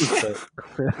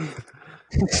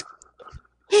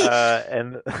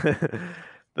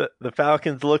the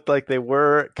Falcons looked like they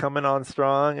were coming on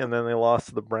strong, and then they lost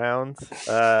to the Browns.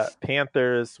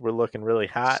 Panthers were looking really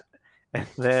hot, and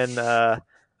then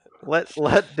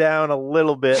let down a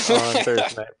little bit on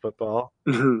Thursday Night Football.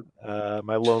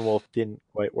 My lone wolf didn't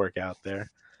quite work out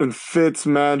there. And Fitz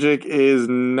magic is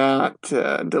not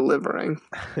delivering.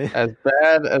 As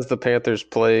bad as the Panthers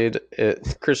played,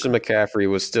 Christian McCaffrey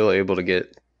was still able to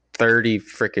get 30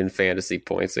 freaking fantasy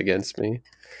points against me.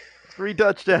 3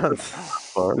 touchdowns.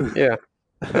 Yeah,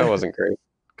 that wasn't great.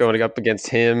 Going up against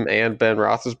him and Ben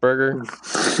Roethlisberger.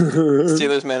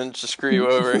 Steelers managed to screw you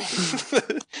over.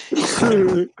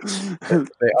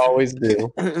 They always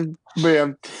do.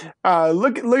 But yeah,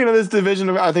 looking at this division,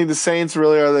 I think the Saints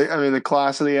really are the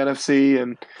class of the NFC,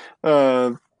 and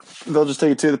they'll just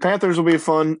take it too. The Panthers will be a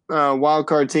fun wild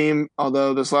card team,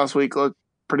 although this last week looked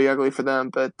pretty ugly for them.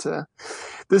 But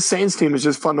this Saints team is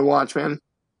just fun to watch, man.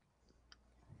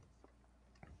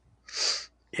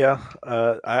 Yeah,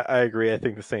 I agree. I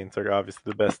think the Saints are obviously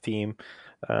the best team.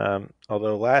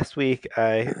 Although last week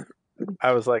I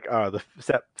was like, oh, the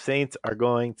Saints are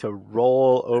going to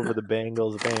roll over the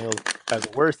Bengals. The Bengals have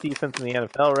the worst defense in the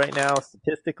NFL right now,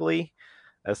 statistically,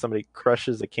 as somebody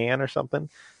crushes a can or something.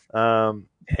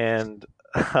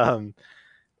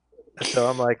 So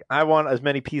I'm like, I want as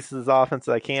many pieces of offense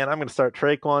as I can. I'm going to start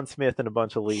Traquan Smith in a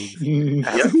bunch of leagues.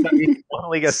 One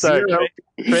league I started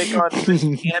Traquan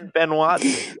Smith and Ben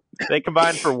Watson. They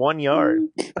combined for 1 yard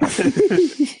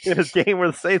in a game where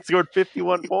the Saints scored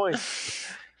 51 points.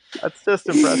 That's just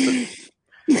impressive.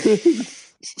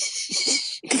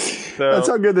 So, that's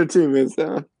how good their team is,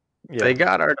 though. Yeah. They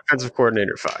got our defensive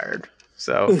coordinator fired.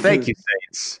 So thank you,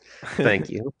 Saints. Thank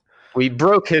you. We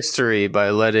broke history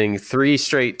by letting 3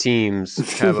 straight teams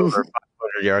have over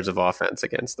 500 500 yards of offense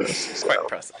against us. Quite So.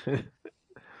 impressive.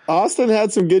 Austin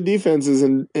had some good defenses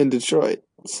in Detroit,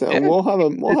 so Yeah. we'll have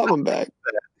him back.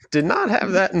 Did not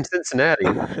have that in Cincinnati.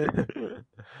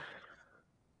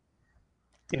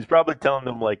 He's probably telling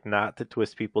them like not to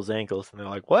twist people's ankles, and they're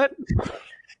like, "What?"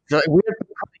 They're like, we're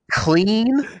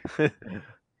clean.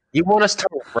 You want us to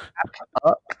wrap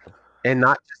up and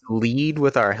not just lead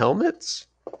with our helmets?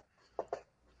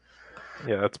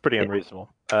 Yeah, that's pretty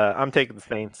unreasonable. I'm taking the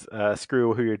Saints.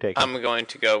 Screw who you're taking. I'm going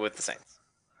to go with the Saints.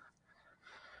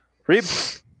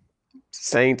 Reeb?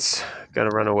 Saints gonna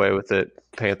run away with it.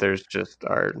 Panthers just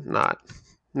are not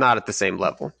at the same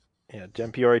level. Yeah,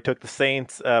 Jem Piori took the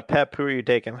Saints. Pep, who are you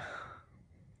taking?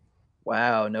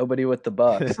 Wow, nobody with the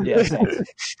Bucks. Yeah,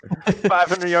 Saints.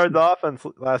 500 yards offense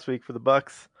last week for the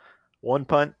Bucks. 1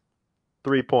 punt,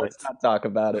 3 points. Let's not talk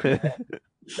about it. That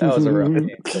was a rough game.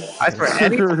 I swear,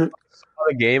 anytime I saw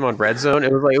the game on Red Zone,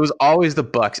 it was always the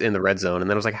Bucks in the Red Zone, and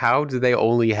then I was like, how do they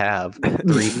only have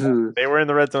 3? They were in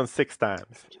the red zone 6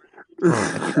 times.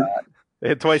 They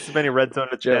had twice as many red zone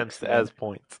attempts as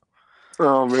points.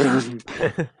 Oh man,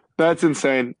 that's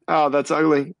insane. Oh, that's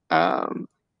ugly. All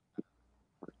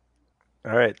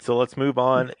right, so let's move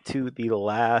on to the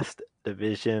last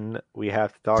division. We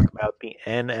have to talk about the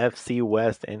NFC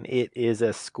West, and it is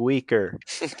a squeaker.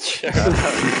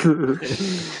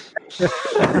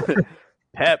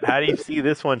 Pep, how do you see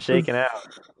this one shaking out?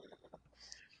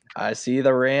 I see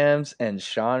the Rams and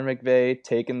Sean McVay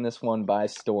taking this one by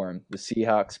storm. The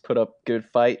Seahawks put up a good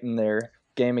fight in their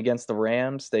game against the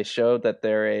Rams. They showed that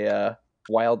they're a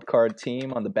wild card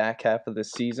team on the back half of the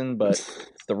season, but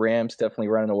the Rams definitely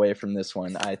running away from this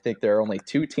one. I think there are only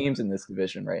 2 teams in this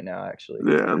division right now, actually.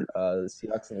 Yeah. The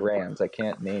Seahawks and the Rams. I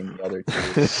can't name the other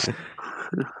 2.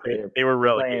 They were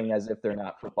relegated. Playing as if they're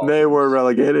not football. They were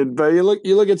relegated, but you look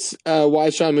at why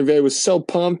Sean McVay was so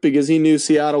pumped, because he knew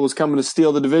Seattle was coming to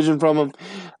steal the division from him.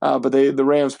 But the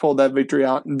Rams pulled that victory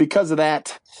out, and because of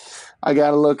that, I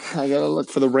gotta look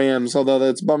for the Rams. Although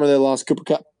that's a bummer they lost Cooper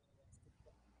Kupp.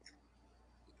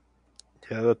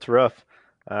 Yeah, that's rough.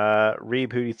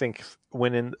 Reeb, who do you think's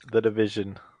winning the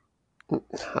division?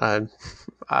 I'm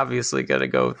obviously going to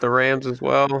go with the Rams as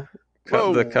well.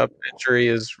 Whoa. The Cup injury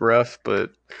is rough,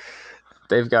 but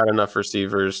they've got enough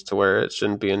receivers to where it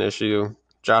shouldn't be an issue.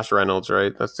 Josh Reynolds,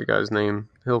 right? That's the guy's name.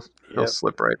 He'll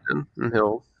slip right in, and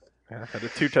had a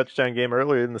 2-touchdown game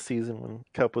earlier in the season when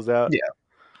Cup was out. Yeah,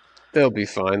 they'll be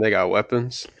fine. They got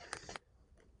weapons.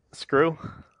 Screw.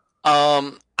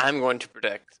 I'm going to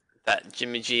predict that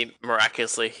Jimmy G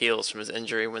miraculously heals from his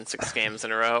injury, wins 6 games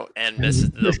in a row, and misses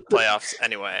the playoffs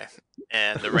anyway.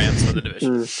 And the Rams win the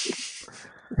division.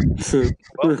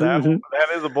 Well, that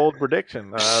is a bold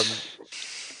prediction.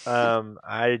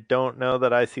 I don't know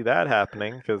that I see that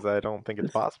happening because I don't think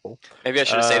it's possible. Maybe I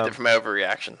should have saved it for my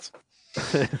overreactions.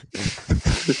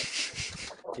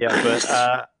 Yeah,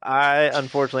 but I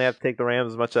unfortunately have to take the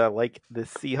Rams as much as I like the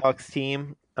Seahawks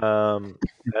team. I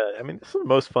mean, this is the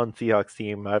most fun Seahawks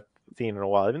team I've seen in a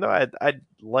while. Even though I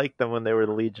liked them when they were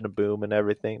the Legion of Boom and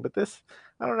everything, but this,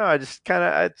 I don't know. I just kind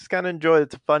of enjoy it.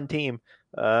 It's a fun team,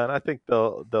 and I think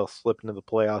they'll slip into the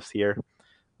playoffs here.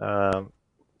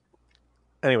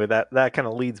 Anyway, that kind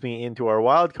of leads me into our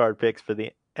wild card picks for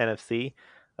the NFC.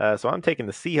 So I'm taking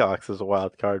the Seahawks as a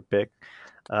wild card pick,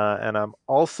 and I'm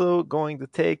also going to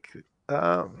take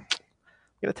the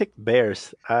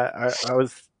Bears. I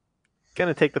was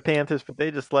gonna take the Panthers, but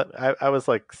they just I was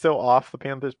like so off the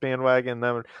Panthers bandwagon.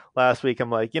 Then last week I'm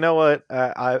like, you know what?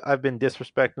 I've been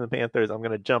disrespecting the Panthers. I'm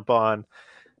gonna jump on,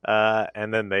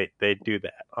 and then they do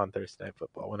that on Thursday Night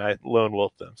Football when I lone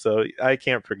wolf them. So I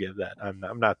can't forgive that.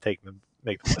 I'm not taking them.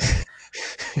 Make them play.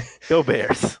 Go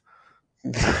Bears.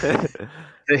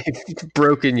 They've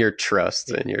broken your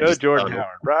trust, and you're Go just Jordan done.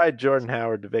 Howard. Ride Jordan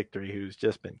Howard to victory, who's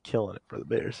just been killing it for the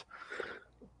Bears.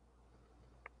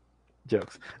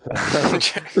 Jokes.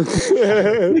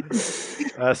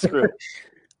 Screw it.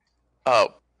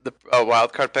 The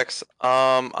wild card picks.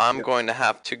 I'm going to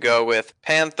have to go with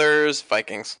Panthers,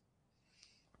 Vikings.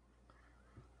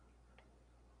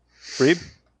 Reeb?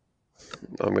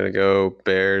 I'm gonna go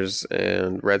Bears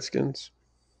and Redskins.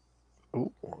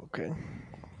 Ooh, okay.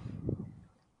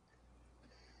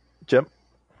 Jim?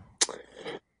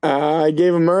 I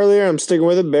gave them earlier. I'm sticking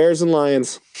with it. Bears and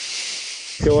Lions.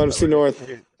 Go NFC North.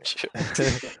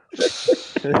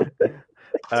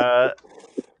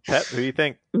 Pep, who do you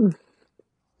think?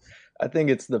 I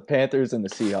think it's the Panthers and the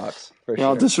Seahawks for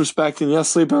Y'all sure. disrespecting. Yes,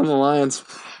 sleep on the Lions.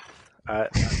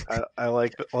 I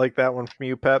like that one from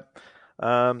you, Pep.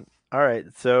 All right,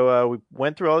 so we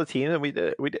went through all the teams and we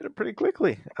did it pretty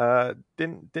quickly.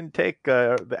 Didn't take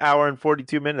the hour and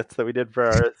 42 minutes that we did for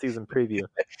our season preview.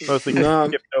 Mostly because No. we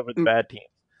skipped over the bad teams.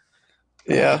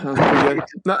 Yeah, that was pretty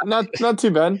good. Not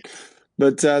too bad.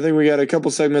 But I think we got a couple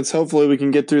segments. Hopefully we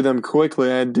can get through them quickly.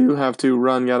 I do have to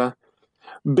run. Got a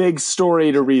big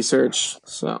story to research.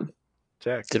 So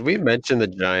Jack, Did we mention the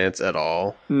Giants at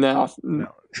all? no,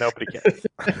 nobody cares.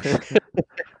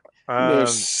 they're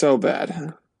so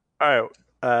bad. All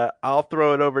right, I'll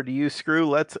throw it over to you, Screw.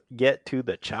 Let's get to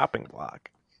the chopping block.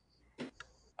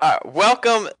 All right,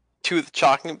 welcome to the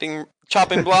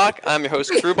chopping block. I'm your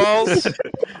host, Screwballs,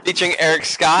 featuring Eric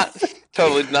Scott.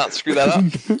 Totally did not screw that up.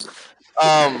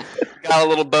 Got a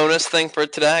little bonus thing for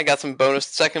today. I got some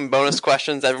second bonus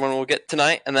questions everyone will get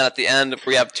tonight, and then at the end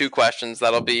we have 2 questions.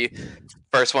 That'll be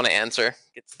first one to answer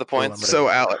gets the points. So,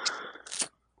 Alex.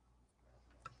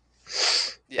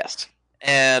 Yes.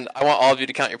 And I want all of you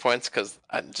to count your points because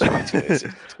I'm just too lazy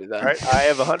to do that. All right, I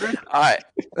have 100. All right.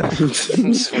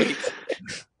 Sweet.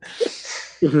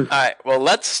 All right. Well,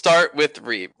 let's start with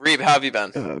Reeb. Reeb, how have you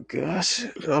been? Oh gosh,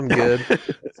 I'm good.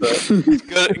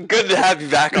 Good to have you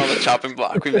back on the chopping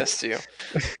block. We missed you.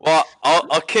 Well,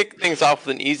 I'll kick things off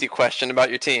with an easy question about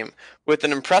your team. With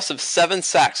an impressive 7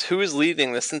 sacks, who is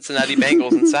leading the Cincinnati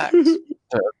Bengals in sacks?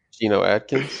 Geno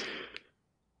Atkins.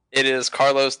 It is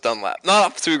Carlos Dunlap. Not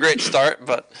off to a great start,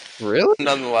 but Really?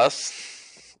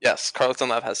 nonetheless, yes, Carlos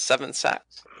Dunlap has 7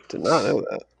 sacks. Did not know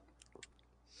that.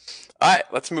 All right,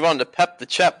 let's move on to Pep the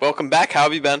Chep. Welcome back. How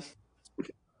have you been?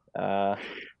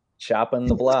 Chopping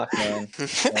the block, man.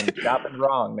 And chopping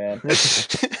wrong, man.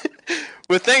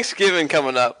 With Thanksgiving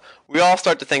coming up, we all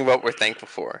start to think about what we're thankful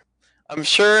for. I'm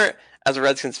sure, as a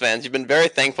Redskins fans, you've been very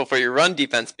thankful for your run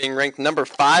defense being ranked number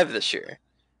 5 this year.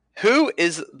 Who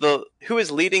is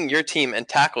leading your team in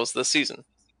tackles this season?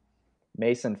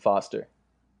 Mason Foster.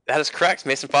 That is correct.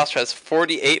 Mason Foster has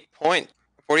 48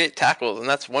 tackles, and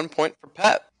that's 1 point for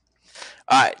Pep.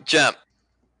 All right, Jem.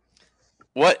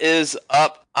 What is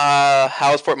up? How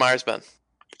has Fort Myers been?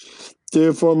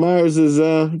 Dude, Fort Myers is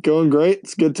going great.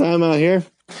 It's a good time out here.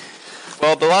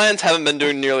 Well, the Lions haven't been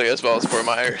doing nearly as well as Fort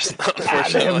Myers,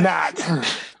 unfortunately. They have not.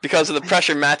 Because of the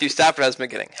pressure Matthew Stafford has been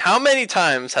getting. How many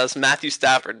times has Matthew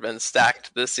Stafford been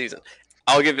stacked this season?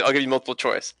 I'll give you multiple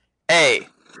choice. A,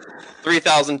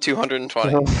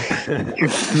 3,220.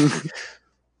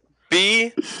 B,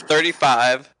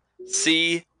 35.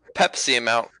 C, Pepsi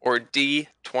amount. Or D,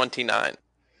 29.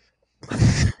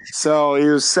 So he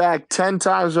was sacked 10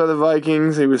 times by the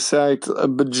Vikings. He was sacked a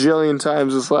bajillion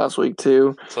times this last week,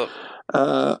 too. So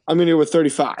I'm going to go with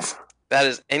 35. that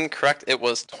is incorrect. It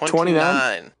was 29.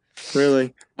 29?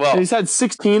 Really? Well, And he's had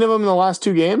 16 of them in the last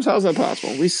 2 games? How's that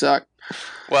possible? We suck.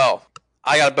 Well,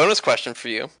 I got a bonus question for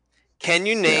you. Can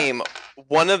you name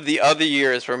one of the other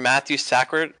years where Matthew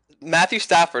Stafford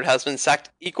has been sacked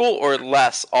equal or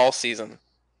less all season?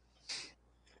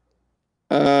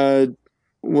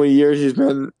 What years he's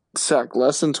been sacked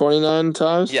less than 29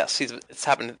 times? Yes, it's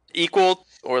happened equal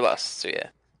or less. So yeah,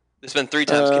 there's been 3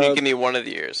 times. Can you give me one of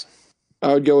the years?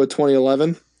 I would go with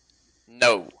 2011.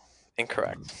 No,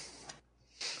 incorrect.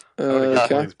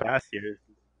 Okay. These past years.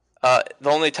 The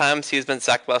only times he's been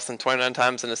sacked less than 29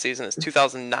 times in a season is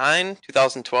 2009,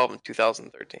 2012, and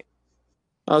 2013.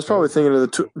 I was probably thinking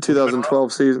of the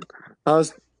 2012 season. I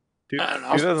was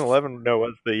 2011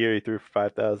 was the year he threw for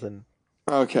 5,000.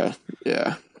 okay.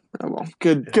 Yeah. Oh, well,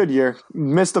 good year.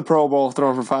 Missed the Pro Bowl,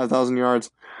 throwing for 5,000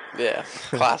 yards. Yeah,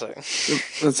 classic.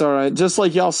 That's all right. Just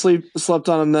like y'all slept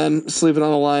on him then, sleeping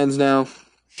on the Lions now.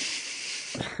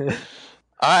 All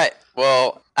right.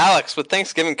 Well, Alex, with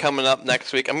Thanksgiving coming up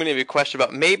next week, I'm going to give you a question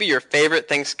about maybe your favorite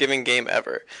Thanksgiving game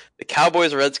ever. The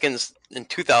Cowboys-Redskins in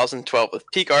 2012 with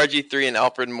Peak RG3 and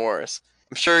Alfred Morris.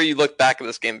 I'm sure you look back at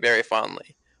this game very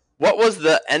fondly. What was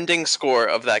the ending score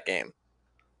of that game?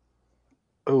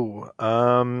 Oh,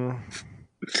 I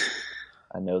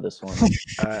know this one.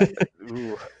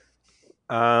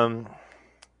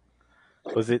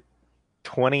 Was it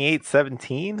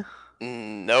 28-17?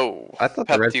 No. I thought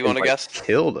Pep, the do you want to guess?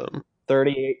 killed him.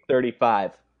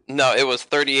 38-35. No, it was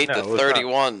 38 No, to it was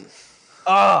 31.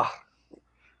 Ah!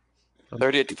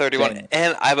 38 to 31. Dang it.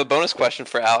 And I have a bonus question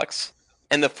for Alex.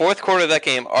 In the fourth quarter of that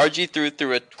game, RG threw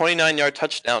a 29-yard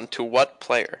touchdown to what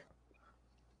player?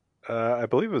 I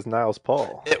believe it was Niles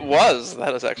Paul. It was.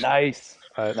 That is actually Nice.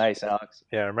 Uh, Nice, Alex.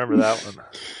 Yeah, I remember that one.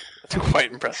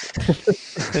 quite impressive.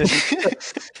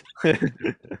 All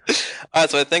right,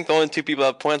 so I think the only 2 people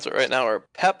that have points right now are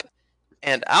Pep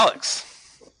and Alex.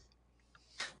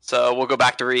 So we'll go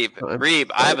back to Reeb. Reeb,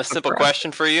 I have a simple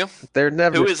question for you. They're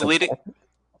never. Who is simple. leading?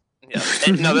 Yeah.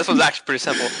 No, this one's actually pretty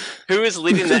simple. Who is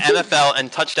leading the NFL in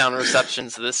touchdown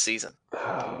receptions this season?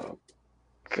 Oh,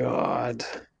 God.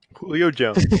 Julio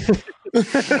Jones. Touchdown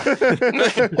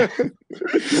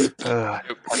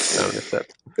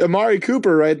reception. Amari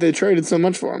Cooper, right? They traded so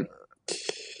much for him.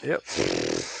 Yep.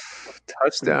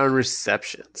 Touchdown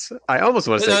receptions. I almost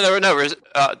want to say.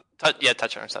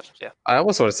 Touchdown receptions. Yeah. I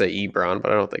almost want to say Ebron,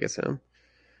 but I don't think it's him.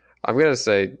 I'm gonna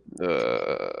say.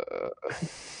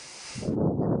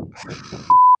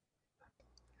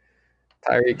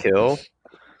 Tyreek Hill.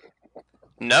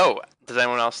 No. Does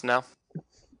anyone else know?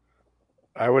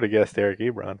 I would have guessed Eric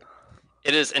Ebron.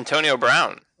 It is Antonio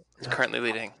Brown. Is currently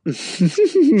leading.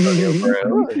 Mm-hmm.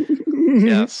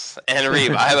 Yes. And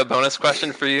Reeb, I have a bonus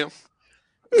question for you.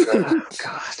 Oh,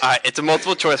 God. All right, it's a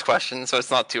multiple choice question, so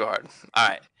it's not too hard. All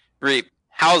right, Reeb,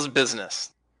 how's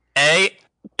business? A,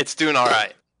 it's doing all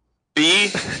right.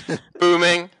 B,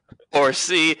 booming. Or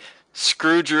C,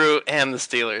 screw Drew and the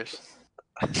Steelers.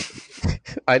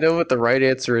 I know what the right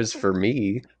answer is for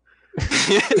me.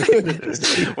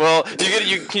 Well,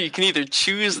 you can either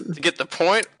choose to get the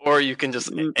point, or you can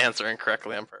just answer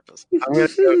incorrectly on purpose. I'm gonna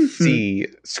go C.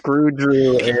 Screw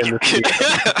Drew and the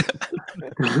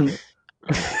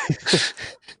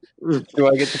Do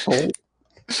I get the point?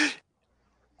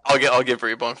 I'll give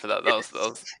Reeb one for that.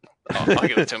 I'll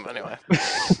give it to him anyway.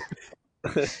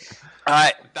 All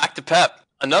right, back to Pep.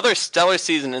 Another stellar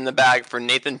season in the bag for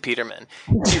Nathan Peterman.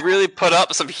 He really put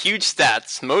up some huge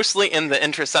stats, mostly in the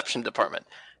interception department.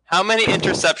 How many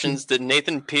interceptions did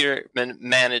Nathan Peterman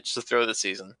manage to throw this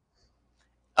season?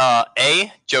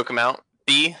 A, joke amount.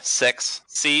 B, 6.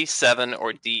 C, 7.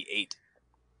 Or D, 8.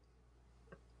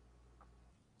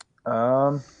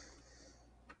 I'm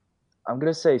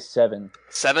gonna say 7.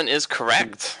 7 is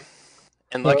correct.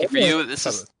 And lucky for you, this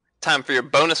is time for your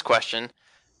bonus question.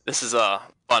 This is a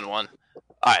fun one.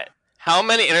 All right. How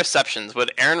many interceptions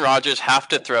would Aaron Rodgers have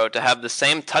to throw to have the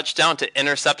same touchdown to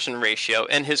interception ratio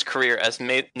in his career as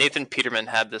Nathan Peterman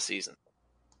had this season?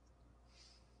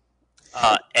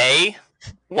 A,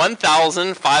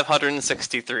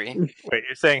 1,563. Wait,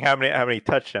 you're saying how many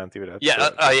touchdowns he would have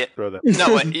to throw that?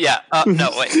 No, wait. Yeah. No,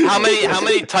 wait. How many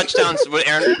interceptions would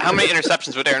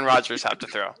Aaron Rodgers have to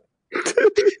throw?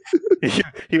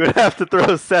 He would have to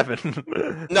throw 7.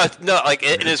 No, like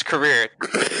in his career.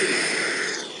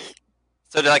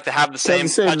 So to have the same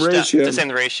ratio. the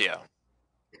same ratio.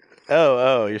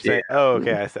 Oh, you're saying. Yeah. Oh,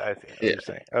 okay, I see what Yeah. you're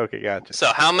saying. Okay, gotcha.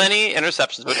 So how many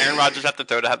interceptions would Aaron Rodgers have to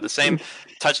throw to have the same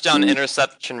touchdown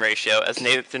interception ratio as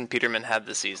Nathan Peterman had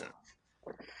this season?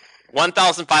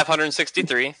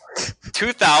 1,563,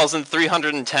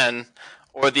 2,310,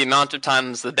 or the amount of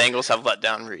times the Bengals have let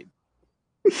down Reed?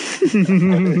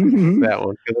 That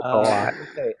one. 'Cause it's a lot.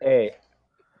 Okay, A.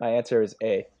 My answer is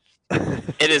A.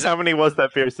 It is. How many was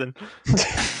that, Pearson?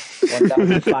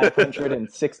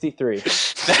 1,563.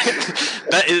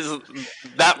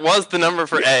 That was the number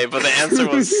for A, but the answer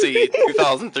was C,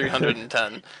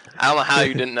 2,310. I don't know how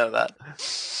you didn't know that.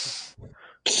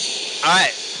 All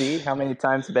right. See how many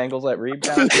times the Bengals let Reed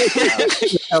down?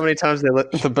 How many times they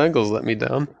let the Bengals let me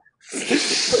down?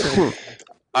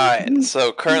 All right.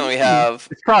 So currently we have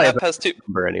It's probably Pep has 2.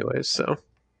 number anyways. So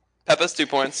Pep has 2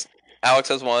 points. Alex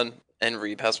has 1, and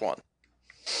Reeb has 1.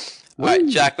 All right,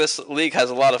 Jack, this league has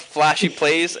a lot of flashy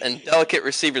plays and delicate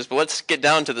receivers, but let's get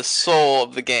down to the soul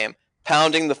of the game,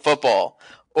 pounding the football.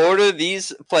 Order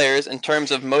these players in terms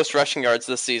of most rushing yards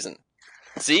this season.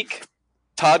 Zeke,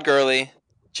 Todd Gurley,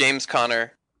 James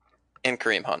Conner, and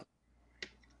Kareem Hunt.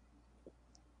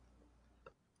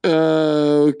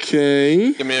 Okay.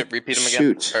 You want me to repeat them again?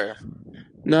 Shoot. Or...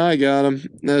 No, I got them.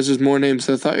 That's just more names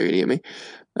than I thought you were going to give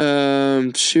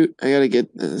me. Shoot, I got to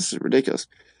get this. Is ridiculous.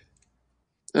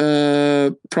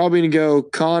 Probably going to go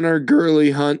Connor,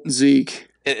 Gurley, Hunt, Zeke.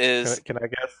 It is. Can I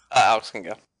guess? Alex can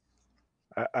go.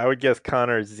 I would guess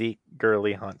Connor, Zeke,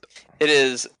 Gurley, Hunt. It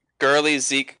is Gurley,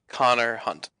 Zeke, Connor,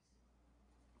 Hunt.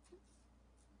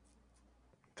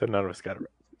 So none of us got it right.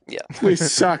 Yeah. We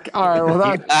suck. All right, well,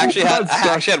 that I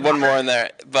actually had one more in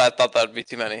there, but I thought that would be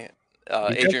too many.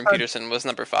 Adrian Peterson was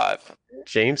number 5.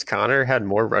 James Conner had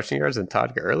more rushing yards than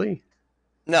Todd Gurley.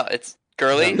 No, it's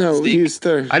Gurley. No, Zeke. he's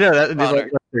third. I know that would be Conner.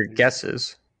 like your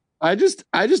guesses. I just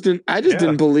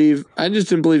didn't believe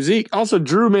Zeke. Also,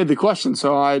 Drew made the question,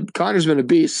 so Connor's been a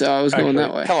beast, so I was going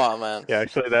that way. Come on, man. Yeah,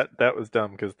 actually, that was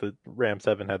dumb because the Rams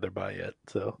haven't had their bye yet.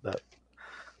 So that.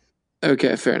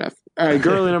 Okay, fair enough. All right,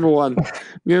 Gurley number 1.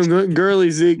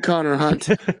 Gurley, Zeke, Connor, Hunt,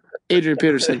 Adrian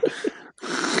Peterson.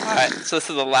 All right, so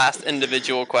this is the last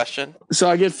individual question. So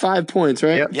I get 5 points,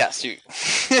 right? Yep. Yes, you.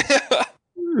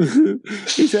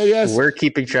 He said yes. We're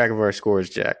keeping track of our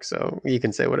scores, Jack, so you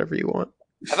can say whatever you want.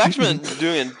 I've actually been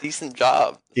doing a decent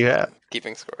job. Yeah.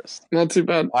 Keeping scores. Not too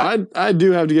bad. All I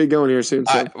do have to get going here soon.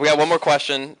 All So. right, we got one more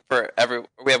question for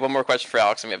We have one more question for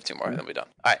Alex, and we have two more, and then we're done.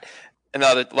 All right, and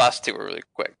the last two were really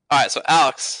quick. All right, so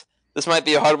Alex, this might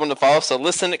be a hard one to follow, so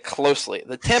listen closely.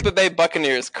 The Tampa Bay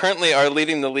Buccaneers currently are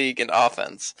leading the league in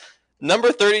offense.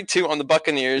 Number 32 on the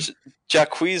Buccaneers,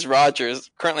 Jacquizz Rodgers,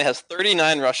 currently has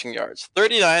 39 rushing yards.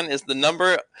 39 is the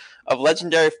number of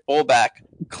legendary fullback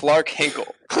Clark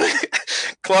Hinkle.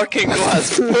 Clark Hinkle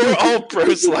has 4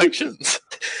 All-Pro selections.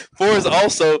 4 is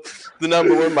also the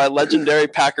number one by legendary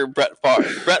Packer Brett Favre.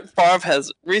 Brett Favre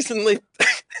has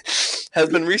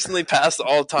been recently passed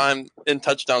all time in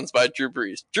touchdowns by Drew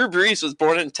Brees. Drew Brees was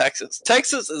born in Texas.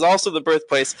 Texas is also the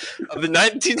birthplace of the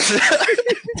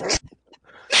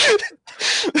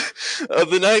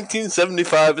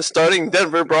 1975 starting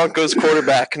Denver Broncos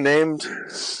quarterback named.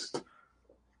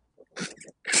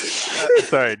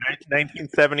 Sorry,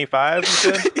 1975. You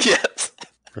said? Yes.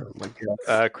 Oh my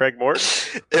god. Craig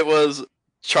Morton. It was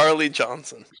Charlie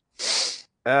Johnson.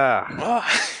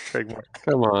 Craig Morton.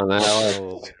 Come on, Alex.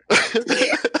 Oh.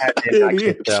 I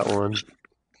get that one.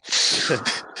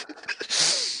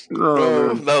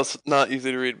 That was not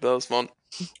easy to read, but that was fun.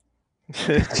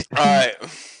 All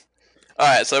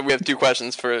right. So we have 2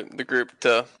 questions for the group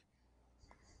to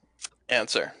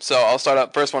answer. So I'll start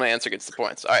up. First one to answer gets the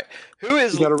points. All right. Who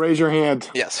is? You got to raise your hand.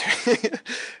 Yes.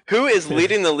 Who is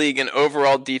leading the league in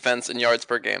overall defense and yards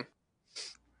per game?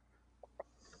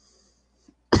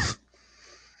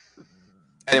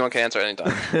 Anyone can answer at any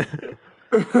time.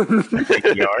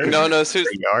 Yards? No. So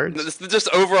Yards? this is just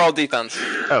overall defense.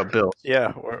 Oh, Bill.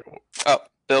 Yeah. Oh,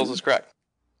 Bills is correct.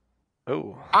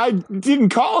 Oh. I didn't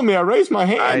call me. I raised my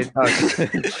hand.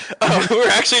 Oh, we're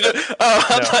actually.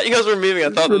 I thought you guys were moving.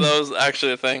 I thought that was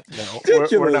actually a thing. No,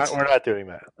 Ridiculous. we're not doing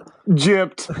that.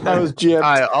 Gypped. I was gypped.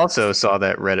 I also saw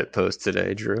that Reddit post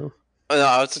today, Drew. No,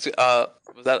 I was just. Was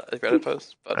that a Reddit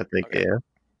post? But, I think, okay. yeah.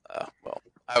 Well,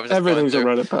 I was just Everything's a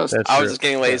going through. Reddit post. That's I was true. just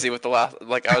getting lazy with the last.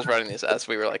 Like I was writing these as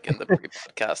we were like in the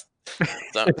pre-podcast.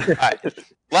 So, all right,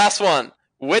 last one.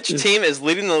 Which team is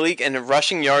leading the league in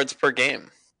rushing yards per game?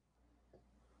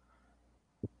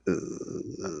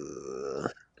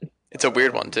 It's a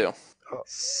weird one too.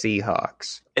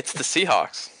 Seahawks. It's the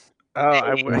Seahawks. Oh,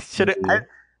 I should have.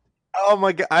 Oh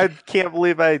my god! I can't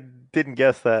believe I didn't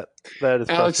guess that. That is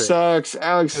Alex frustrating. sucks.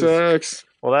 Alex sucks.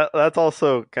 Well, that's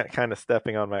also kind of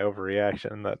stepping on my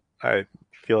overreaction that I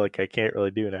feel like I can't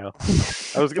really do now.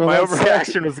 Well, my that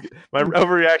overreaction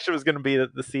was going to be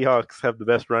that the Seahawks have the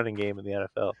best running game in the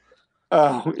NFL.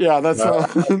 Oh, yeah, that's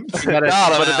not. Got but him, they're the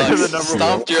Alex. number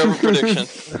Stomped your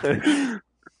overprediction.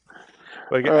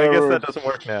 I guess that doesn't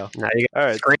work now. Now you All got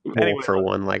right. to scramble Anyway. for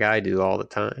one like I do all the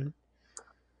time.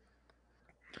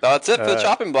 That's it for the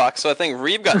chopping block. So I think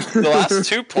Reeb got the last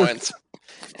 2 points,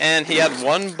 and he had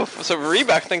one. So Reeb,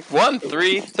 I think, won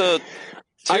 3-2.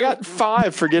 I got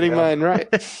 5 for getting mine right.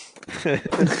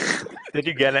 Did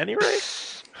you get any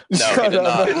right? No, he did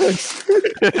not.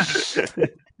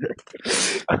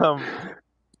 All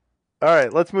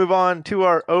right, let's move on to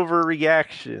our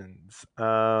overreactions.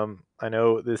 I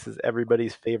know this is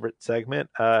everybody's favorite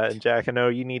segment. And Jack, I know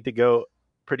you need to go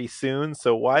pretty soon,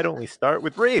 so why don't we start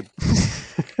with Reeb?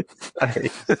 I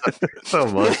hate so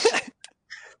much.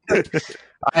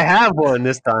 I have one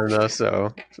this time though,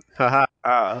 so haha.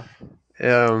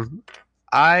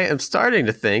 I am starting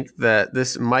to think that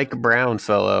this Mike Brown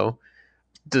fellow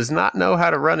does not know how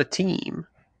to run a team.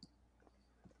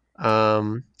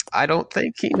 I don't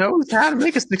think he knows how to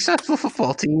make a successful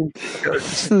football team.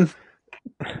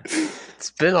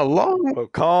 It's been a long, Well,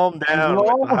 calm down with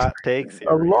the hot takes here.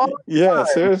 a long Yeah,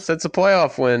 sir. since a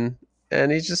playoff win,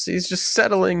 and he's just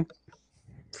settling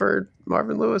for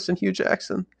Marvin Lewis and Hugh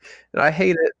Jackson, and I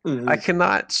hate it. Mhm. I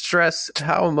cannot stress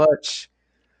how much.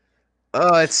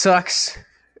 Oh, it sucks.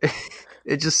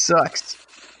 It just sucks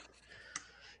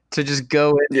to just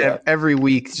go in Yeah. every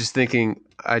week just thinking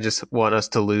I just want us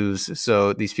to lose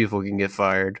so these people can get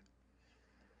fired.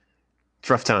 It's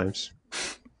rough times.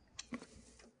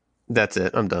 That's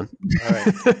it. I'm done.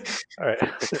 All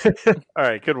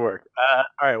right. Good work.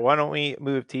 All right. Why don't we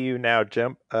move to you now,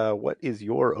 Jemp? What is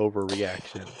your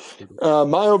overreaction?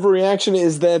 My overreaction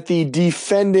is that the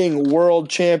defending world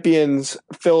champions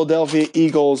Philadelphia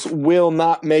Eagles will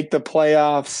not make the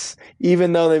playoffs,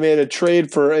 even though they made a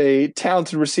trade for a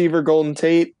talented receiver, Golden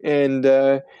Tate, and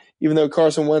even though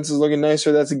Carson Wentz is looking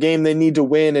nicer, that's a game they need to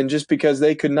win. And just because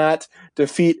they could not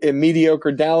defeat a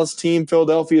mediocre Dallas team,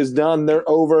 Philadelphia is done. They're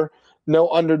over. No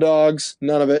underdogs.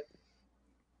 None of it.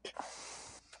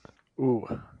 Ooh,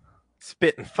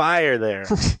 spitting fire there.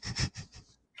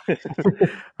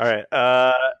 All right.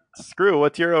 Screw,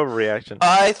 what's your overreaction?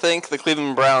 I think the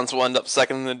Cleveland Browns will end up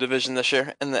second in the division this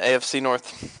year in the AFC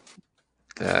North.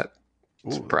 That's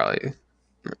probably.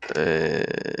 I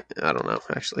don't know,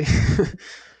 actually.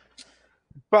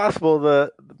 Possible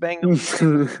the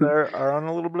Bengals are on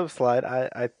a little bit of a slide.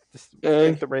 I just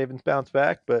think the Ravens bounce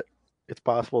back, but it's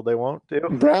possible they won't do.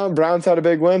 Browns had a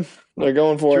big win. They're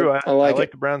going for True, it. I like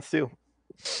it. the Browns too.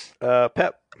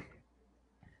 Pep.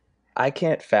 I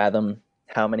can't fathom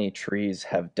how many trees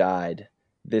have died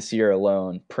this year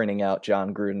alone printing out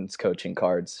John Gruden's coaching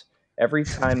cards. Every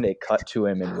time they cut to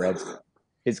him in red zone,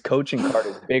 his coaching card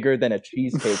is bigger than a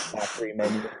Cheesecake Factory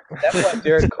menu. That's why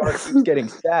Derek Carr keeps getting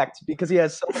sacked, because he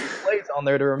has so many plays on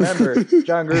there to remember.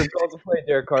 John Gruden calls a play,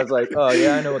 Derek Carr's like, oh,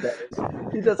 yeah, I know what that is.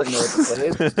 He doesn't know what the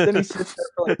play is. Then he sits there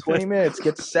for like 20 minutes,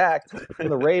 gets sacked, and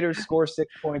the Raiders score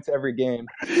 6 points every game.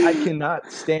 I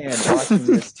cannot stand watching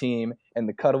this team and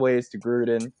the cutaways to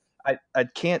Gruden. I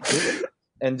can't do it.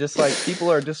 And just like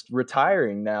people are just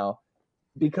retiring now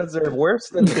because they're worse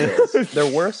than the Bills. They're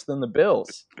worse than the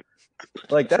Bills.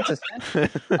 Like, that's essential.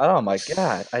 Oh my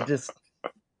God. I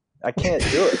can't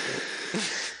do it.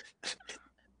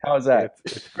 How is that?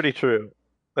 It's pretty true.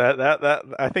 That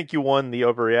I think you won the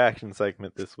overreaction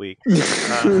segment this week. But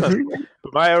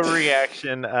my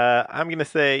overreaction, I'm gonna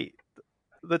say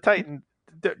the Titans.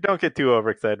 Don't get too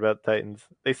overexcited about the Titans.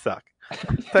 They suck.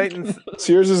 Titans.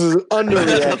 So yours is an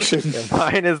underreaction. And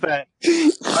mine is that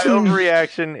my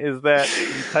overreaction is that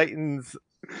the Titans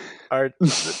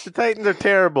are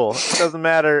terrible. It doesn't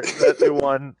matter that they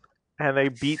won and they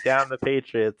beat down the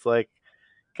Patriots. Like,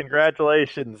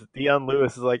 congratulations. Deion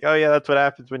Lewis is like, oh yeah, that's what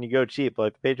happens when you go cheap.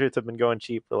 Like, the Patriots have been going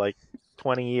cheap for like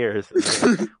 20 years.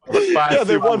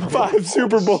 They won 5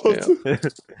 Super Bowls. Yeah.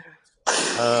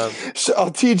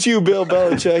 I'll teach you, Bill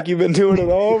Belichick. You've been doing it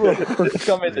all wrong.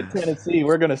 Come into Tennessee,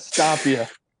 we're gonna stop you,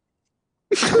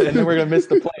 and then we're gonna miss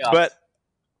the playoffs.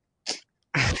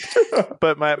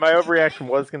 But my overreaction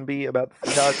was going to be about the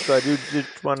Seahawks. So I do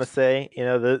just want to say,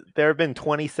 there have been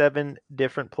 27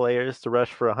 different players to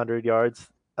rush for 100 yards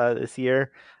this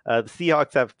year. The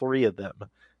Seahawks have 3 of them,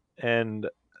 and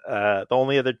the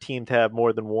only other team to have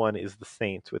more than one is the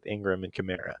Saints with Ingram and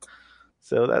Kamara.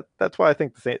 So that's why I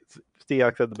think the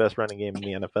Seahawks have the best running game in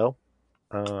the NFL.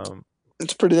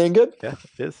 It's pretty dang good. Yeah,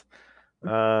 it is.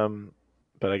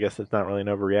 But I guess it's not really an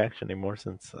overreaction anymore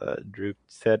since Drew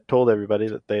told everybody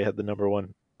that they had the number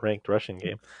 1 ranked rushing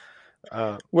game.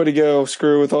 Way to go,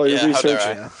 Screw, with all your research.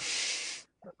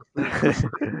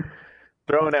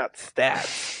 Throwing out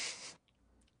stats.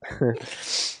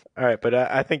 All right, but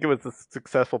I think it was a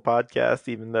successful podcast,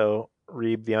 even though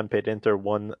Reeb, the unpaid intern,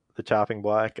 won the chopping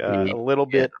block. A little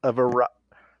bit of a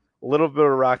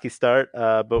rocky start,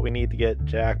 but we need to get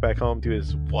Jack back home to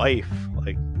his wife.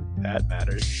 Like, that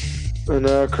matters. I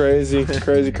know, crazy.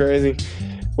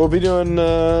 We'll be doing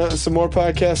some more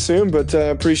podcasts soon, but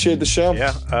appreciate the show.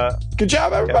 Yeah. Good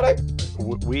job, everybody.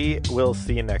 Yeah. We will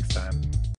see you next time.